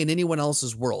didn't play in anyone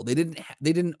else's world. They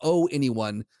didn't owe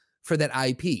anyone for that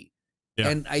IP. Yeah.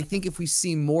 And I think if we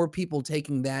see more people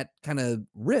taking that kind of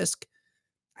risk,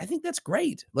 I think that's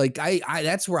great. Like I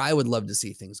that's where I would love to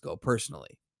see things go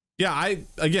personally. Yeah, I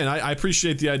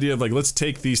appreciate the idea of like, let's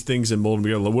take these things and mold them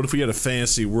together. What if we had a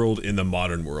fantasy world in the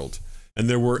modern world? And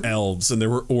there were elves, and there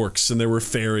were orcs, and there were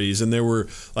fairies, and there were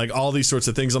like all these sorts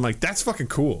of things. I'm like, that's fucking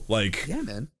cool. Like, yeah,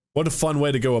 man. What a fun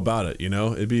way to go about it, you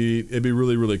know? It'd be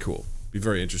really, really cool. Be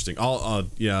very interesting.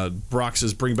 Brock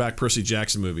says bring back Percy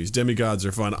Jackson movies. Demigods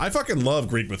are fun. I fucking love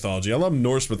Greek mythology. I love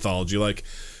Norse mythology. Like,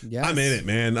 yes. I'm in it,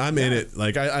 man. I'm in it.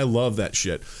 Like, I love that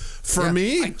shit. For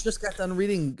me, I just got done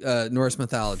reading Norse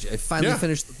mythology. I finally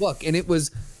finished the book, and it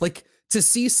was like, to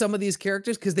see some of these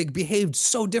characters, because they behaved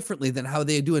so differently than how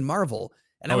they do in Marvel.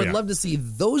 And I would love to see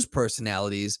those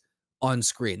personalities on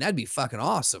screen. That'd be fucking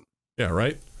awesome. Yeah,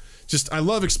 right? Just, I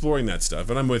love exploring that stuff.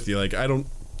 And I'm with you. Like, we don't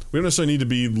necessarily need to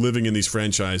be living in these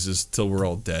franchises till we're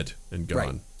all dead and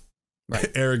gone.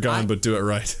 Right. Aragon, but do it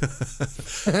right.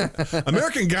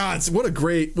 American Gods. What a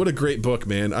great book,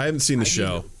 man. I haven't seen the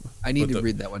show. I need to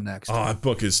read that one next. Oh, that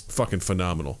book is fucking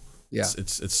phenomenal. Yeah.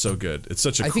 It's so good. It's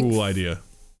such a cool idea.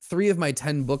 3 of my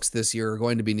 10 books this year are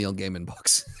going to be Neil Gaiman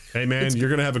books. Hey man, you're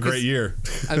gonna have a great year.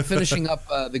 I'm finishing up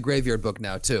the Graveyard book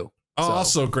now too. Oh, so.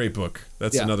 Also a great book.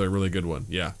 That's another really good one.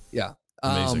 Yeah. Yeah.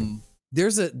 Amazing.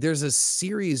 There's a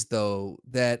series though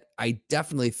that I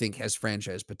definitely think has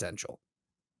franchise potential,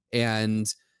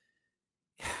 and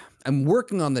I'm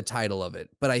working on the title of it,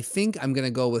 but I think I'm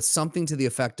gonna go with something to the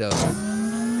effect of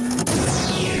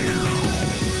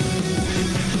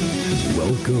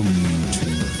Welcome to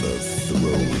the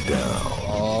Throwdown.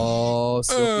 Oh,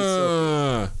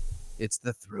 Sophie. It's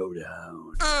the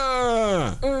Throwdown.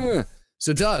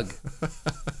 So, Doug,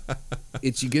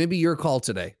 it's going to be your call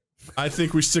today. I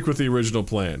think we stick with the original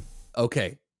plan.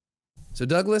 Okay. So,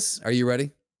 Douglas, are you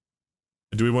ready?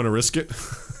 Do we want to risk it?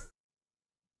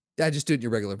 I just do it in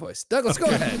your regular voice. Douglas, go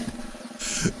ahead.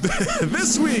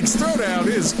 This week's Throwdown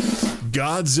is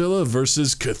Godzilla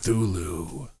versus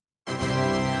Cthulhu.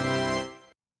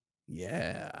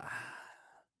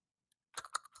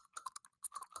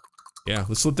 Yeah,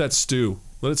 let's let that stew.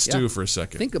 Let it stew for a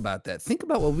second. Think about that. Think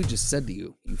about what we just said to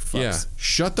you, you fucks. Yeah,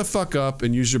 shut the fuck up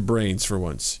and use your brains for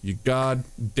once. You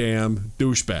goddamn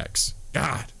douchebags.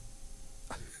 God.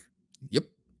 Yep.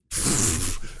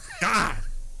 God.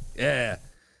 Yeah.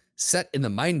 Set in the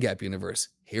Mind Gap universe.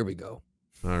 Here we go.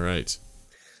 All right.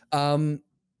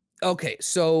 Okay,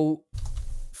 so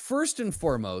first and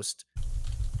foremost,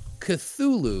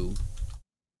 Cthulhu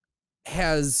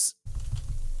has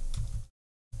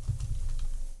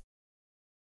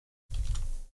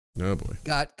Oh boy.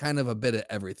 got kind of a bit of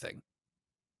everything.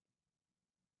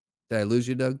 Did I lose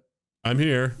you, Doug? I'm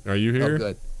here. Are you here? Oh,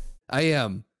 good. I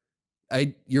am.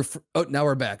 Oh, now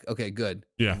we're back. Okay, good.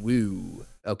 Yeah. Woo.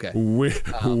 Okay. Woo.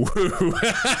 Woo.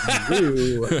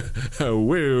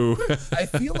 Woo. I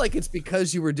feel like it's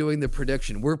because you were doing the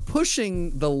prediction. We're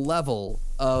pushing the level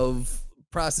of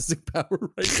processing power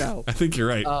right now. I think you're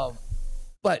right.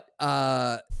 But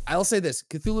I'll say this: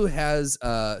 Cthulhu has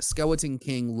Skeleton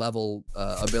King level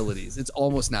abilities. It's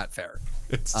almost not fair.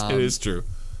 It is true.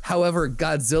 However,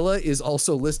 Godzilla is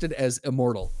also listed as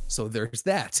immortal, so there's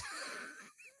that.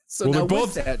 So well,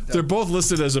 now they're both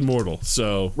listed as immortal.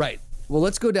 So right. Well,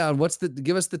 let's go down.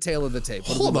 Give us the tail of the tape.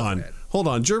 Hold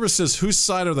on. Jervis says, whose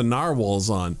side are the narwhals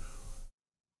on?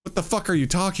 What the fuck are you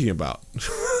talking about?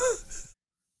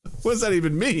 What does that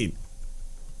even mean?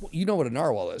 You know what a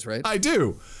narwhal is, right? I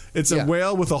do. It's a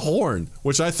whale with a horn,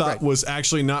 which I thought was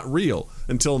actually not real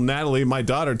until Natalie, my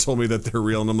daughter, told me that they're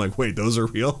real, and I'm like, wait, those are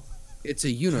real? It's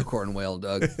a unicorn whale,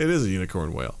 Doug. It is a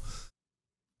unicorn whale.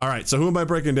 All right, so who am I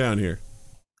breaking down here?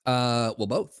 Well,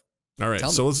 both. All right,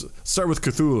 so let's start with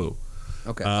Cthulhu.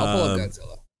 Okay, I'll pull up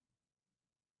Godzilla.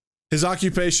 His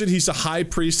occupation, he's a high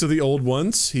priest of the Old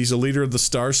Ones. He's a leader of the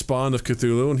star spawn of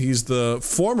Cthulhu, and he's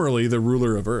formerly the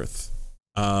ruler of Earth.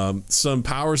 Some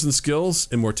powers and skills: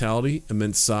 immortality,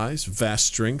 immense size, vast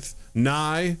strength,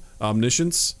 nigh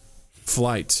omniscience,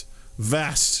 flight,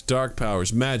 vast dark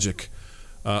powers, magic,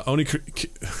 only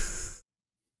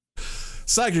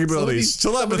psychic abilities,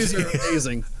 telepathy, are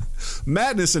amazing.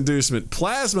 Madness inducement,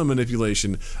 plasma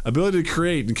manipulation, ability to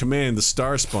create and command the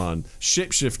star spawn,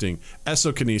 shapeshifting,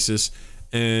 exokinesis,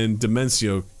 and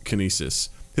dimensiokinesis.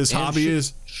 His hobby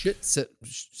is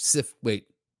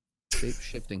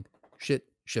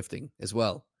shifting as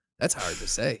well. That's hard to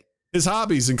say. His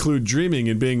hobbies include dreaming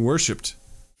and being worshipped.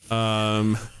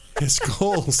 His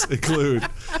goals include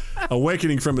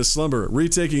awakening from his slumber,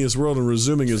 retaking his world and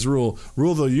resuming his rule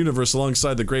the universe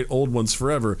alongside the great old ones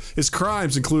forever. His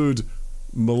crimes include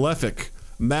malefic,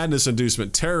 madness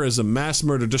inducement, terrorism, mass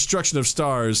murder, destruction of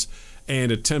stars, and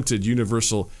attempted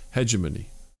universal hegemony.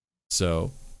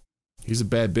 So, he's a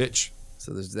bad bitch.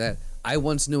 So there's that. I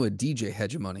once knew a DJ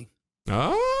hegemony.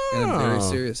 Oh. And I'm very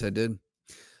serious, I did.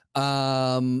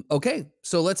 Okay,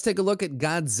 so let's take a look at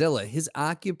Godzilla. His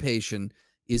occupation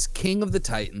is King of the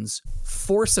Titans,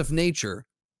 Force of Nature.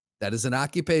 That is an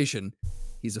occupation.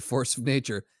 He's a force of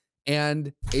nature,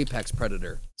 and Apex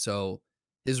Predator. So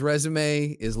his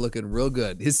resume is looking real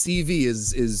good. His CV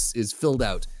is filled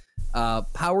out.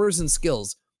 Powers and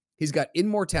skills. He's got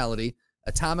immortality,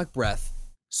 atomic breath,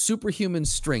 superhuman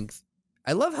strength.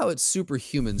 I love how it's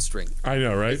superhuman strength. I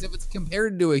know, right? As if it's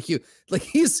compared to a human. Like,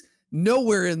 he's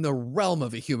nowhere in the realm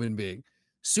of a human being.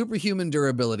 Superhuman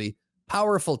durability,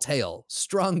 powerful tail,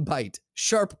 strong bite,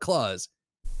 sharp claws.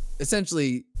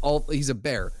 Essentially, he's a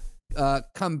bear.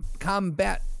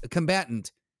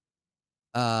 Combatant.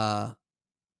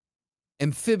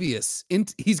 Amphibious.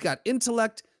 He's got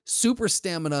intellect, super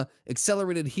stamina,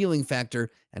 accelerated healing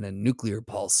factor, and a nuclear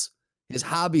pulse. His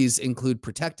hobbies include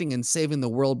protecting and saving the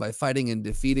world by fighting and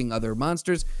defeating other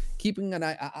monsters, keeping an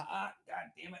eye. God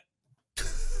damn it!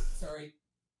 Sorry.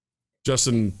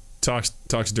 Justin talks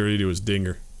dirty to his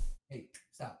dinger. Hey,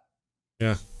 stop.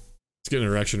 Yeah, it's getting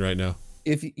an erection right now.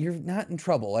 If you're not in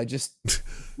trouble, I just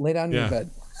lay down your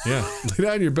bed. Yeah, lay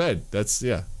down your bed. That's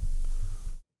It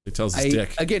tells his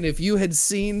dick. Again, if you had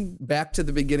seen back to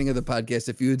the beginning of the podcast,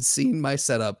 if you had seen my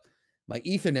setup, my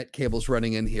Ethernet cable's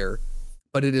running in here,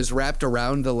 but it is wrapped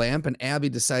around the lamp, and Abby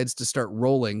decides to start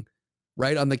rolling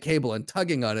right on the cable and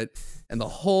tugging on it, and the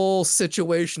whole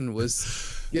situation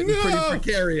was getting pretty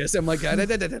precarious. I'm like,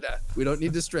 we don't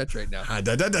need to stretch right now.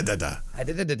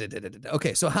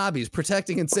 Okay, so hobbies: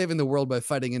 protecting and saving the world by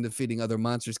fighting and defeating other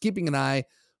monsters, keeping an eye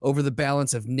over the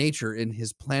balance of nature in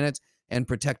his planet, and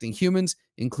protecting humans,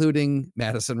 including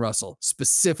Madison Russell,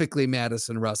 specifically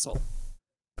Madison Russell.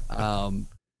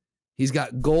 He's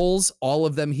got goals. All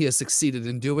of them he has succeeded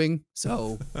in doing.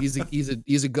 So he's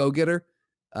a go-getter.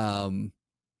 And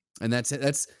that's it.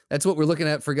 That's what we're looking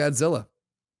at for Godzilla.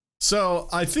 So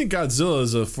I think Godzilla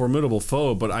is a formidable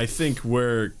foe, but I think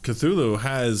where Cthulhu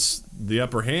has the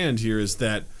upper hand here is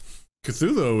that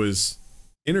Cthulhu is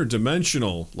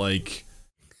interdimensional, like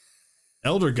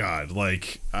Elder God.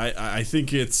 Like I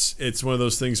think it's one of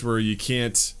those things where you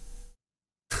can't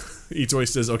Itoy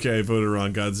says, okay, I voted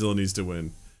wrong. Godzilla needs to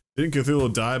win. Didn't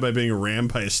Cthulhu die by being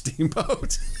rammed by a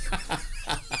steamboat?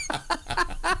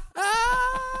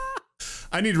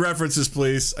 I need references,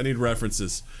 please. I need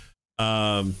references.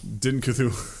 Didn't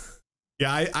Cthulhu...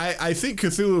 Yeah, I think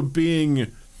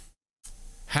Cthulhu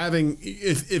having...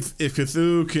 If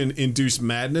Cthulhu can induce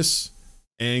madness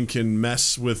and can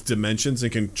mess with dimensions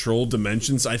and control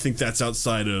dimensions, I think that's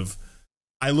outside of...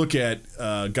 I look at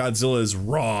Godzilla's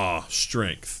raw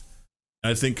strength.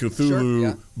 I think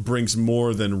Cthulhu brings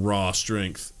more than raw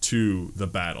strength to the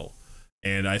battle.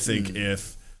 And I think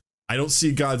I don't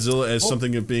see Godzilla as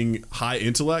something of being high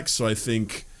intellect, so I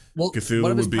think Cthulhu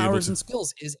one of his would be able powers to... and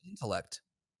skills is intellect.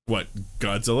 What,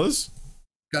 Godzilla's?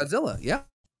 Godzilla, yeah.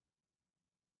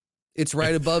 It's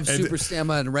right above super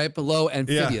stamina and right below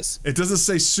amphibious. Yeah, it doesn't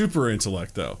say super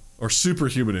intellect, though, or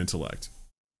superhuman intellect.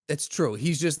 That's true.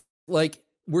 He's just like,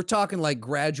 we're talking like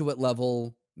graduate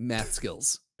level math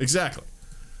skills. Exactly.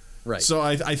 Right. So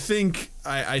I think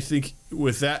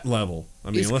with that level,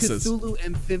 I mean, is unless Cthulhu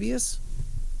amphibious?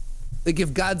 Like, if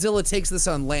Godzilla takes this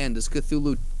on land, does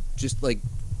Cthulhu just like,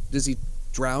 does he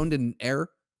drown in air?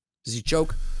 Does he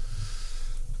choke?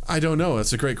 I don't know.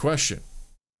 That's a great question.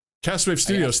 Castwave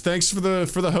Studios, thanks for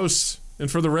the hosts and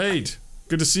for the raid.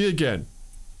 Good to see you again.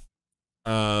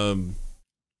 I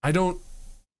don't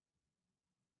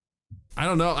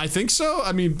know. I think so.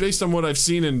 I mean, based on what I've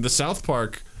seen in the South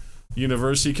Park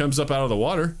universe, he comes up out of the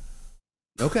water.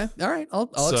 Okay. All right. I'll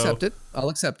accept it. I'll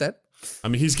accept that. I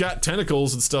mean, he's got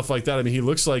tentacles and stuff like that. I mean, he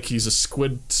looks like he's a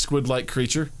squid-like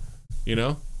creature, you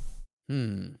know?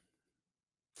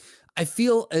 I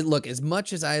feel, look, as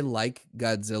much as I like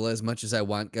Godzilla, as much as I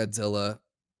want Godzilla,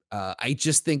 I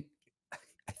just think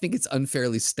it's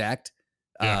unfairly stacked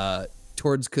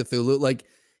towards Cthulhu. Like,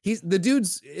 the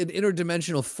dude's an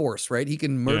interdimensional force, right? He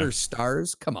can murder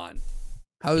stars. Come on.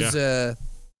 How's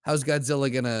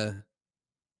Godzilla gonna,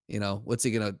 what's he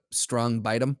gonna strong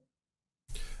bite him?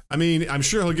 I mean, I'm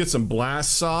sure he'll get some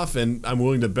blasts off, and I'm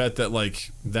willing to bet that,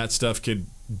 like, that stuff could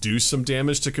do some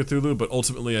damage to Cthulhu, but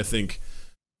ultimately I think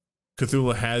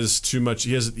Cthulhu has too much.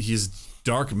 He's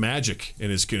dark magic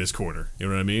in his corner. You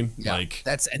know what I mean? Yeah, like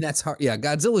that's hard. Yeah,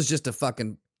 Godzilla's just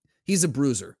he's a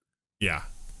bruiser. Yeah.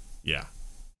 Yeah.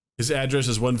 His address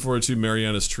is 142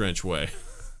 Marianas Trench Way.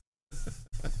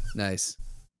 Nice.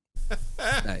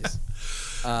 Nice.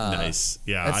 Nice.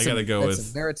 Yeah, I gotta go with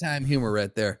some maritime humor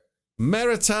right there.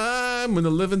 Maritime when the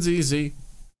living's easy.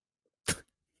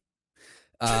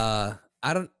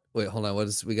 Wait, hold on.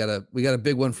 We got a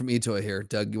big one from Itoy here.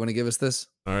 Doug, you want to give us this?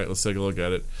 All right, let's take a look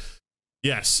at it.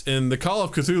 Yes, in the Call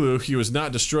of Cthulhu, he was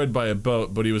not destroyed by a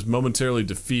boat, but he was momentarily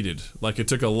defeated. Like it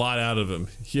took a lot out of him.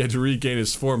 He had to regain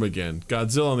his form again.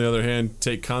 Godzilla, on the other hand,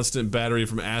 take constant battery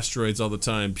from asteroids all the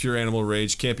time. Pure animal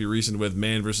rage, can't be reasoned with.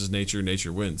 Man versus nature,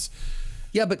 nature wins.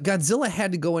 Yeah, but Godzilla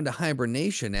had to go into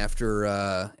hibernation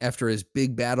after his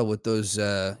big battle with those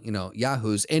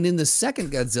yahoos. And in the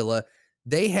second Godzilla,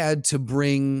 they had to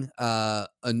bring a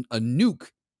nuke.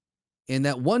 And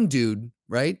that one dude,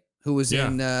 right, who was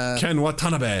in Ken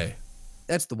Watanabe.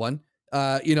 That's the one.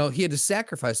 He had to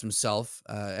sacrifice himself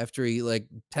after he like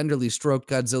tenderly stroked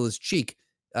Godzilla's cheek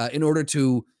in order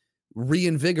to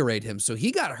reinvigorate him. So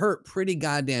he got hurt pretty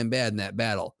goddamn bad in that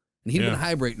battle, and he'd been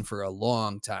hibernating for a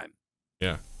long time.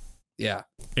 Yeah. Yeah.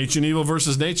 Ancient evil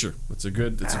versus nature. It's a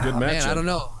good matchup. Man, I don't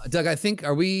know. Doug, I think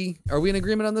are we in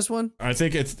agreement on this one? I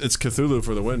think it's Cthulhu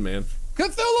for the win, man.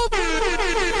 Cthulhu!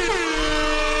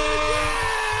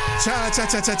 Cha cha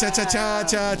cha cha cha cha cha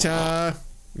cha cha.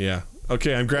 Yeah.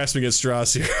 Okay, I'm grasping at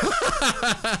straws here.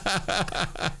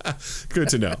 Good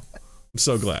to know. I'm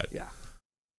so glad. Yeah.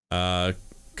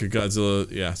 Godzilla,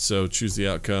 yeah, so choose the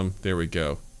outcome. There we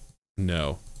go.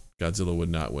 No. Godzilla would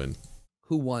not win.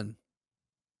 Who won?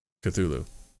 Cthulhu.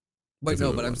 Wait, Cthulhu no,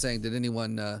 but won. I'm saying, did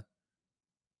anyone... I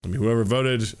mean, whoever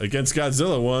voted against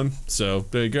Godzilla won, so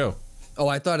there you go. Oh,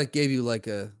 I thought it gave you like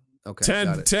a... Okay,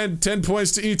 10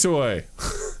 points to Itoy.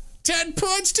 10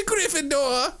 points to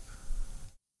Gryffindor.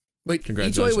 Wait,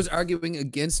 Itoy was arguing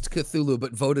against Cthulhu,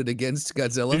 but voted against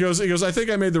Godzilla? He goes, I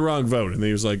think I made the wrong vote. And then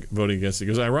he was like voting against it. He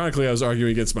goes, ironically, I was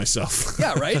arguing against myself.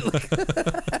 Yeah, right?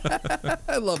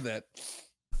 I love that.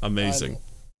 Amazing.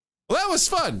 Well, that was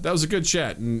fun. That was a good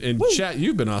chat. And chat,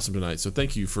 you've been awesome tonight. So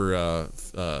thank you for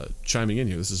chiming in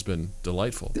here. This has been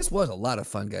delightful. This was a lot of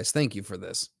fun, guys. Thank you for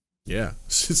this. Yeah.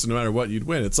 It's no matter what, you'd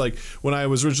win. It's like when I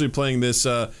was originally playing this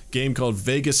game called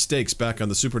Vegas Stakes back on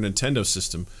the Super Nintendo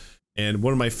system. And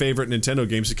one of my favorite Nintendo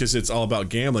games, because it's all about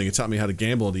gambling. It taught me how to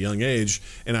gamble at a young age.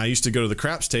 And I used to go to the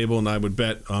craps table and I would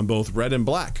bet on both red and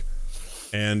black.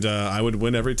 And I would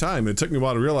win every time. It took me a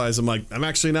while to realize, I'm like, I'm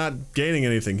actually not gaining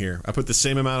anything here. I put the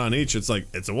same amount on each. It's like,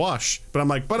 it's a wash. But I'm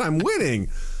like, but I'm winning.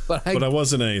 But I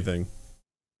wasn't anything.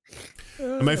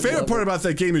 And my favorite part about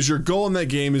that game is your goal in that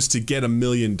game is to get $1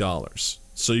 million.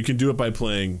 So you can do it by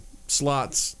playing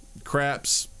slots,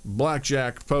 craps,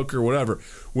 blackjack, poker, whatever.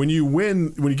 When you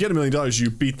win, when you get $1 million, you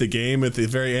beat the game. At the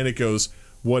very end, it goes,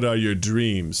 what are your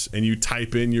dreams? And you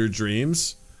type in your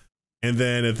dreams. And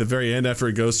then at the very end, after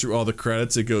it goes through all the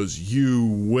credits, it goes, you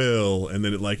will. And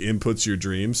then it like inputs your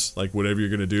dreams, like whatever you're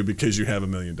going to do because you have $1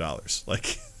 million.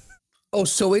 Like, oh,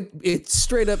 so it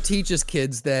straight up teaches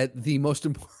kids that the most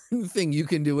important thing, you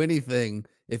can do anything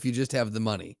if you just have the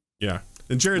money. Yeah.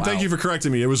 And Jared, thank you for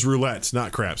correcting me. It was roulette,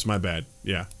 not craps. My bad.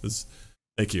 Yeah.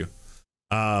 Thank you.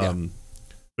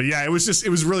 But yeah, it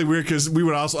was really weird because we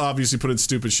would also obviously put in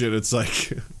stupid shit. It's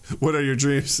like, what are your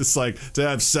dreams? It's like to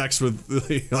have sex with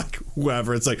like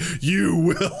whoever. It's like, you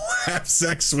will have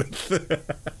sex with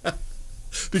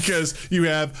because you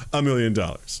have $1 million.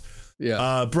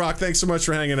 Yeah. Brock, thanks so much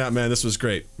for hanging out, man. This was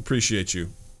great. Appreciate you.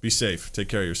 Be safe. Take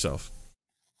care of yourself.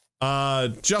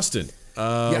 Justin,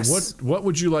 yes. What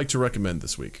would you like to recommend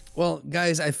this week? Well,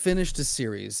 guys, I finished a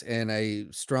series and I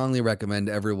strongly recommend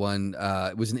everyone.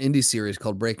 It was an indie series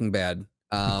called Breaking Bad,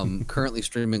 currently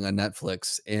streaming on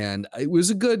Netflix, and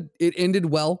it ended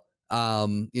well.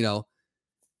 You know,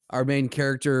 our main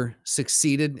character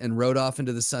succeeded and rode off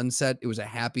into the sunset. It was a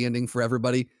happy ending for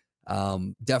everybody.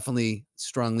 Definitely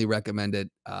strongly recommend it.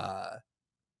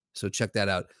 So check that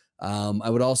out. I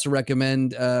would also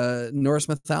recommend Norse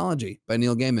Mythology by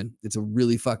Neil Gaiman. It's a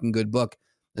really fucking good book,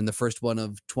 and the first one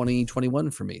of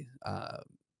 2021 for me.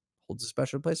 Holds a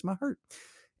special place in my heart.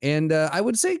 And I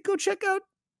would say go check out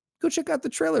the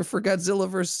trailer for Godzilla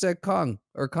versus Kong,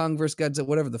 or Kong versus Godzilla,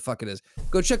 whatever the fuck it is.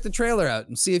 Go check the trailer out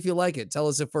and see if you like it. Tell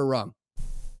us if we're wrong.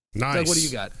 Nice. Doug, what do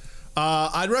you got?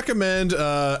 I'd recommend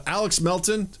Alex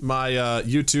Melton, my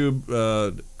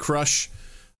YouTube crush.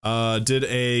 Did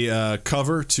a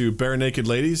cover to Bare Naked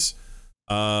Ladies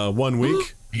 1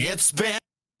 week. It's been.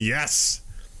 Yes.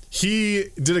 He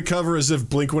did a cover as if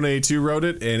Blink-182 wrote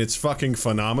it, and it's fucking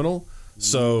phenomenal.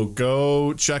 So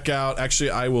go check out. Actually,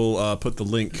 I will put the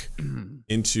link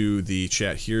into the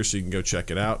chat here so you can go check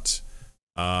it out.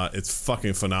 It's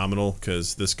fucking phenomenal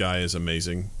because this guy is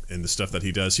amazing in the stuff that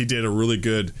he does. He did a really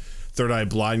good Third Eye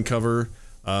Blind cover.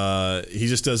 He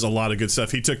just does a lot of good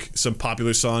stuff. He took some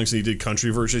popular songs and he did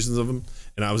country versions of them,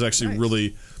 and I was actually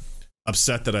really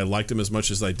upset that I liked him as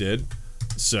much as I did.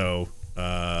 So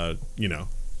you know,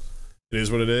 it is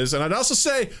what it is. And I'd also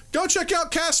say go check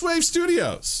out Castwave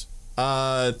Studios.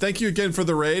 Thank you again for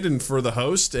the raid and for the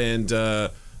host, and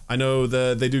I know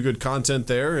that they do good content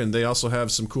there, and they also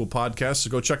have some cool podcasts, so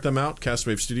go check them out.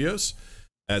 Castwave Studios.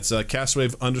 That's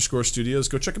Castwave_Studios.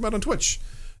 Go check them out on Twitch.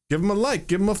 Give them a like,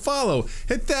 give them a follow,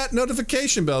 hit that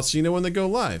notification bell so you know when they go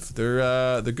live.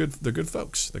 They're good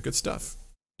folks. They're good stuff.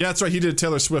 Yeah, that's right. He did a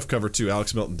Taylor Swift cover too.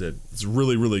 Alex Milton did. It's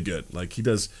really, really good. Like he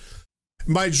does.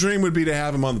 My dream would be to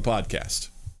have him on the podcast.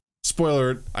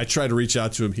 Spoiler: I tried to reach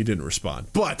out to him. He didn't respond.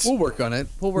 But we'll work on it.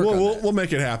 We'll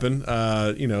make it happen.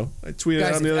 You know, I tweeted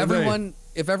out the other day.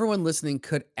 If everyone listening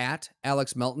could @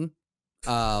 Alex Melton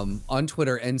on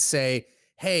Twitter and say,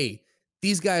 "Hey,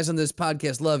 these guys on this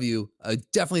podcast love you. I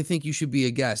definitely think you should be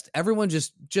a guest." Everyone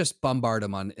just bombard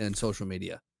him on social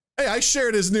media. Hey, I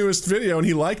shared his newest video and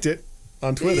he liked it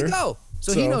on Twitter. There you go.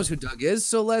 So he knows who Doug is.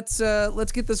 So let's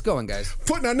get this going, guys.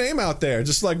 Putting our name out there,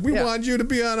 just like we want you to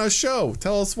be on our show.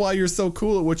 Tell us why you're so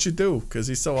cool at what you do, because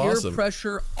he's so awesome. Peer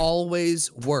pressure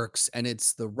always works, and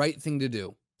it's the right thing to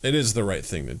do. It is the right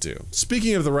thing to do.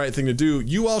 Speaking of the right thing to do,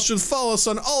 you all should follow us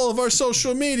on all of our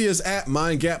social medias at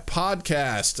MindGap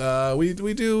Podcast.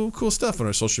 We do cool stuff on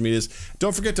our social medias.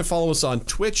 Don't forget to follow us on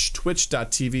Twitch,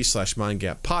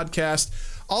 twitch.tv/MindGap Podcast.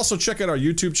 Also, check out our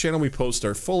YouTube channel. We post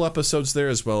our full episodes there,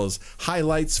 as well as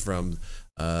highlights from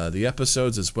the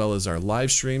episodes, as well as our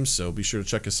live streams. So be sure to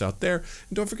check us out there.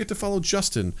 And don't forget to follow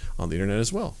Justin on the internet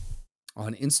as well.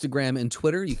 On Instagram and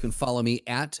Twitter, you can follow me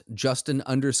at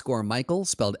Justin_Michael,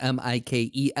 spelled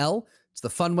Mikel. It's the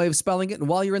fun way of spelling it. And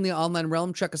while you're in the online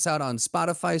realm, check us out on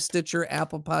Spotify, Stitcher,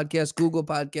 Apple Podcasts, Google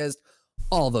Podcasts,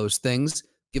 all those things.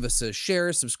 Give us a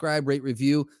share, subscribe, rate,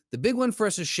 review. The big one for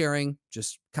us is sharing.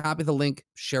 Just copy the link,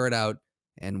 share it out,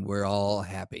 and we're all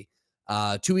happy.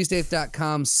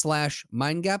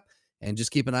 2east8th.com/mindgap, and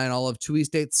just keep an eye on all of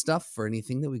 2east8th stuff for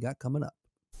anything that we got coming up.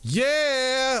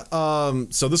 Yeah.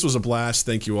 So this was a blast.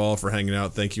 Thank you all for hanging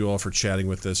out. Thank you all for chatting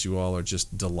with us. You all are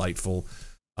just delightful.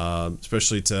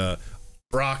 Especially to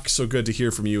Brock. So good to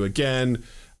hear from you again.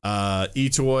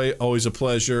 Etoy, always a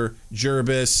pleasure.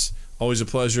 Jerbis, always a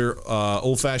pleasure.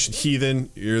 Old-fashioned heathen,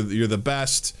 you're the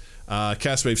best.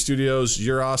 Castwave Studios,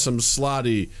 you're awesome.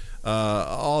 Slotty,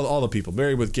 all the people.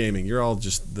 Married with Gaming, you're all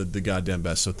just the goddamn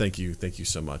best. So thank you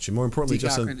so much. And more importantly, D.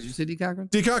 Cochran, Justin, did you say D. Cochran?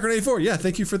 D. Cochran 84, yeah,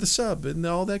 thank you for the sub and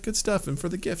all that good stuff and for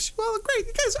the gifts. Well, great,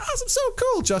 you guys are awesome, so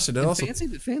cool, Justin. And also,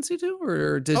 Fancy too,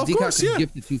 or did D. course, Cochran yeah.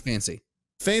 gift it to Fancy?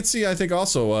 Fancy, I think,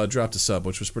 also dropped a sub,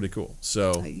 which was pretty cool.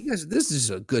 So Hey, you guys, this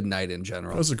is a good night in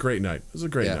general. it was a great night. It was a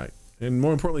great night. And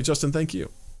more importantly, Justin, thank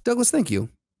you. Douglas, thank you.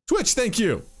 Twitch, thank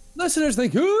you. Listeners,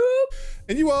 thank you.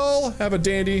 And you all have a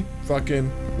dandy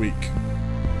fucking week.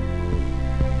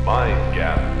 Mind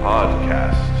Gap Podcast.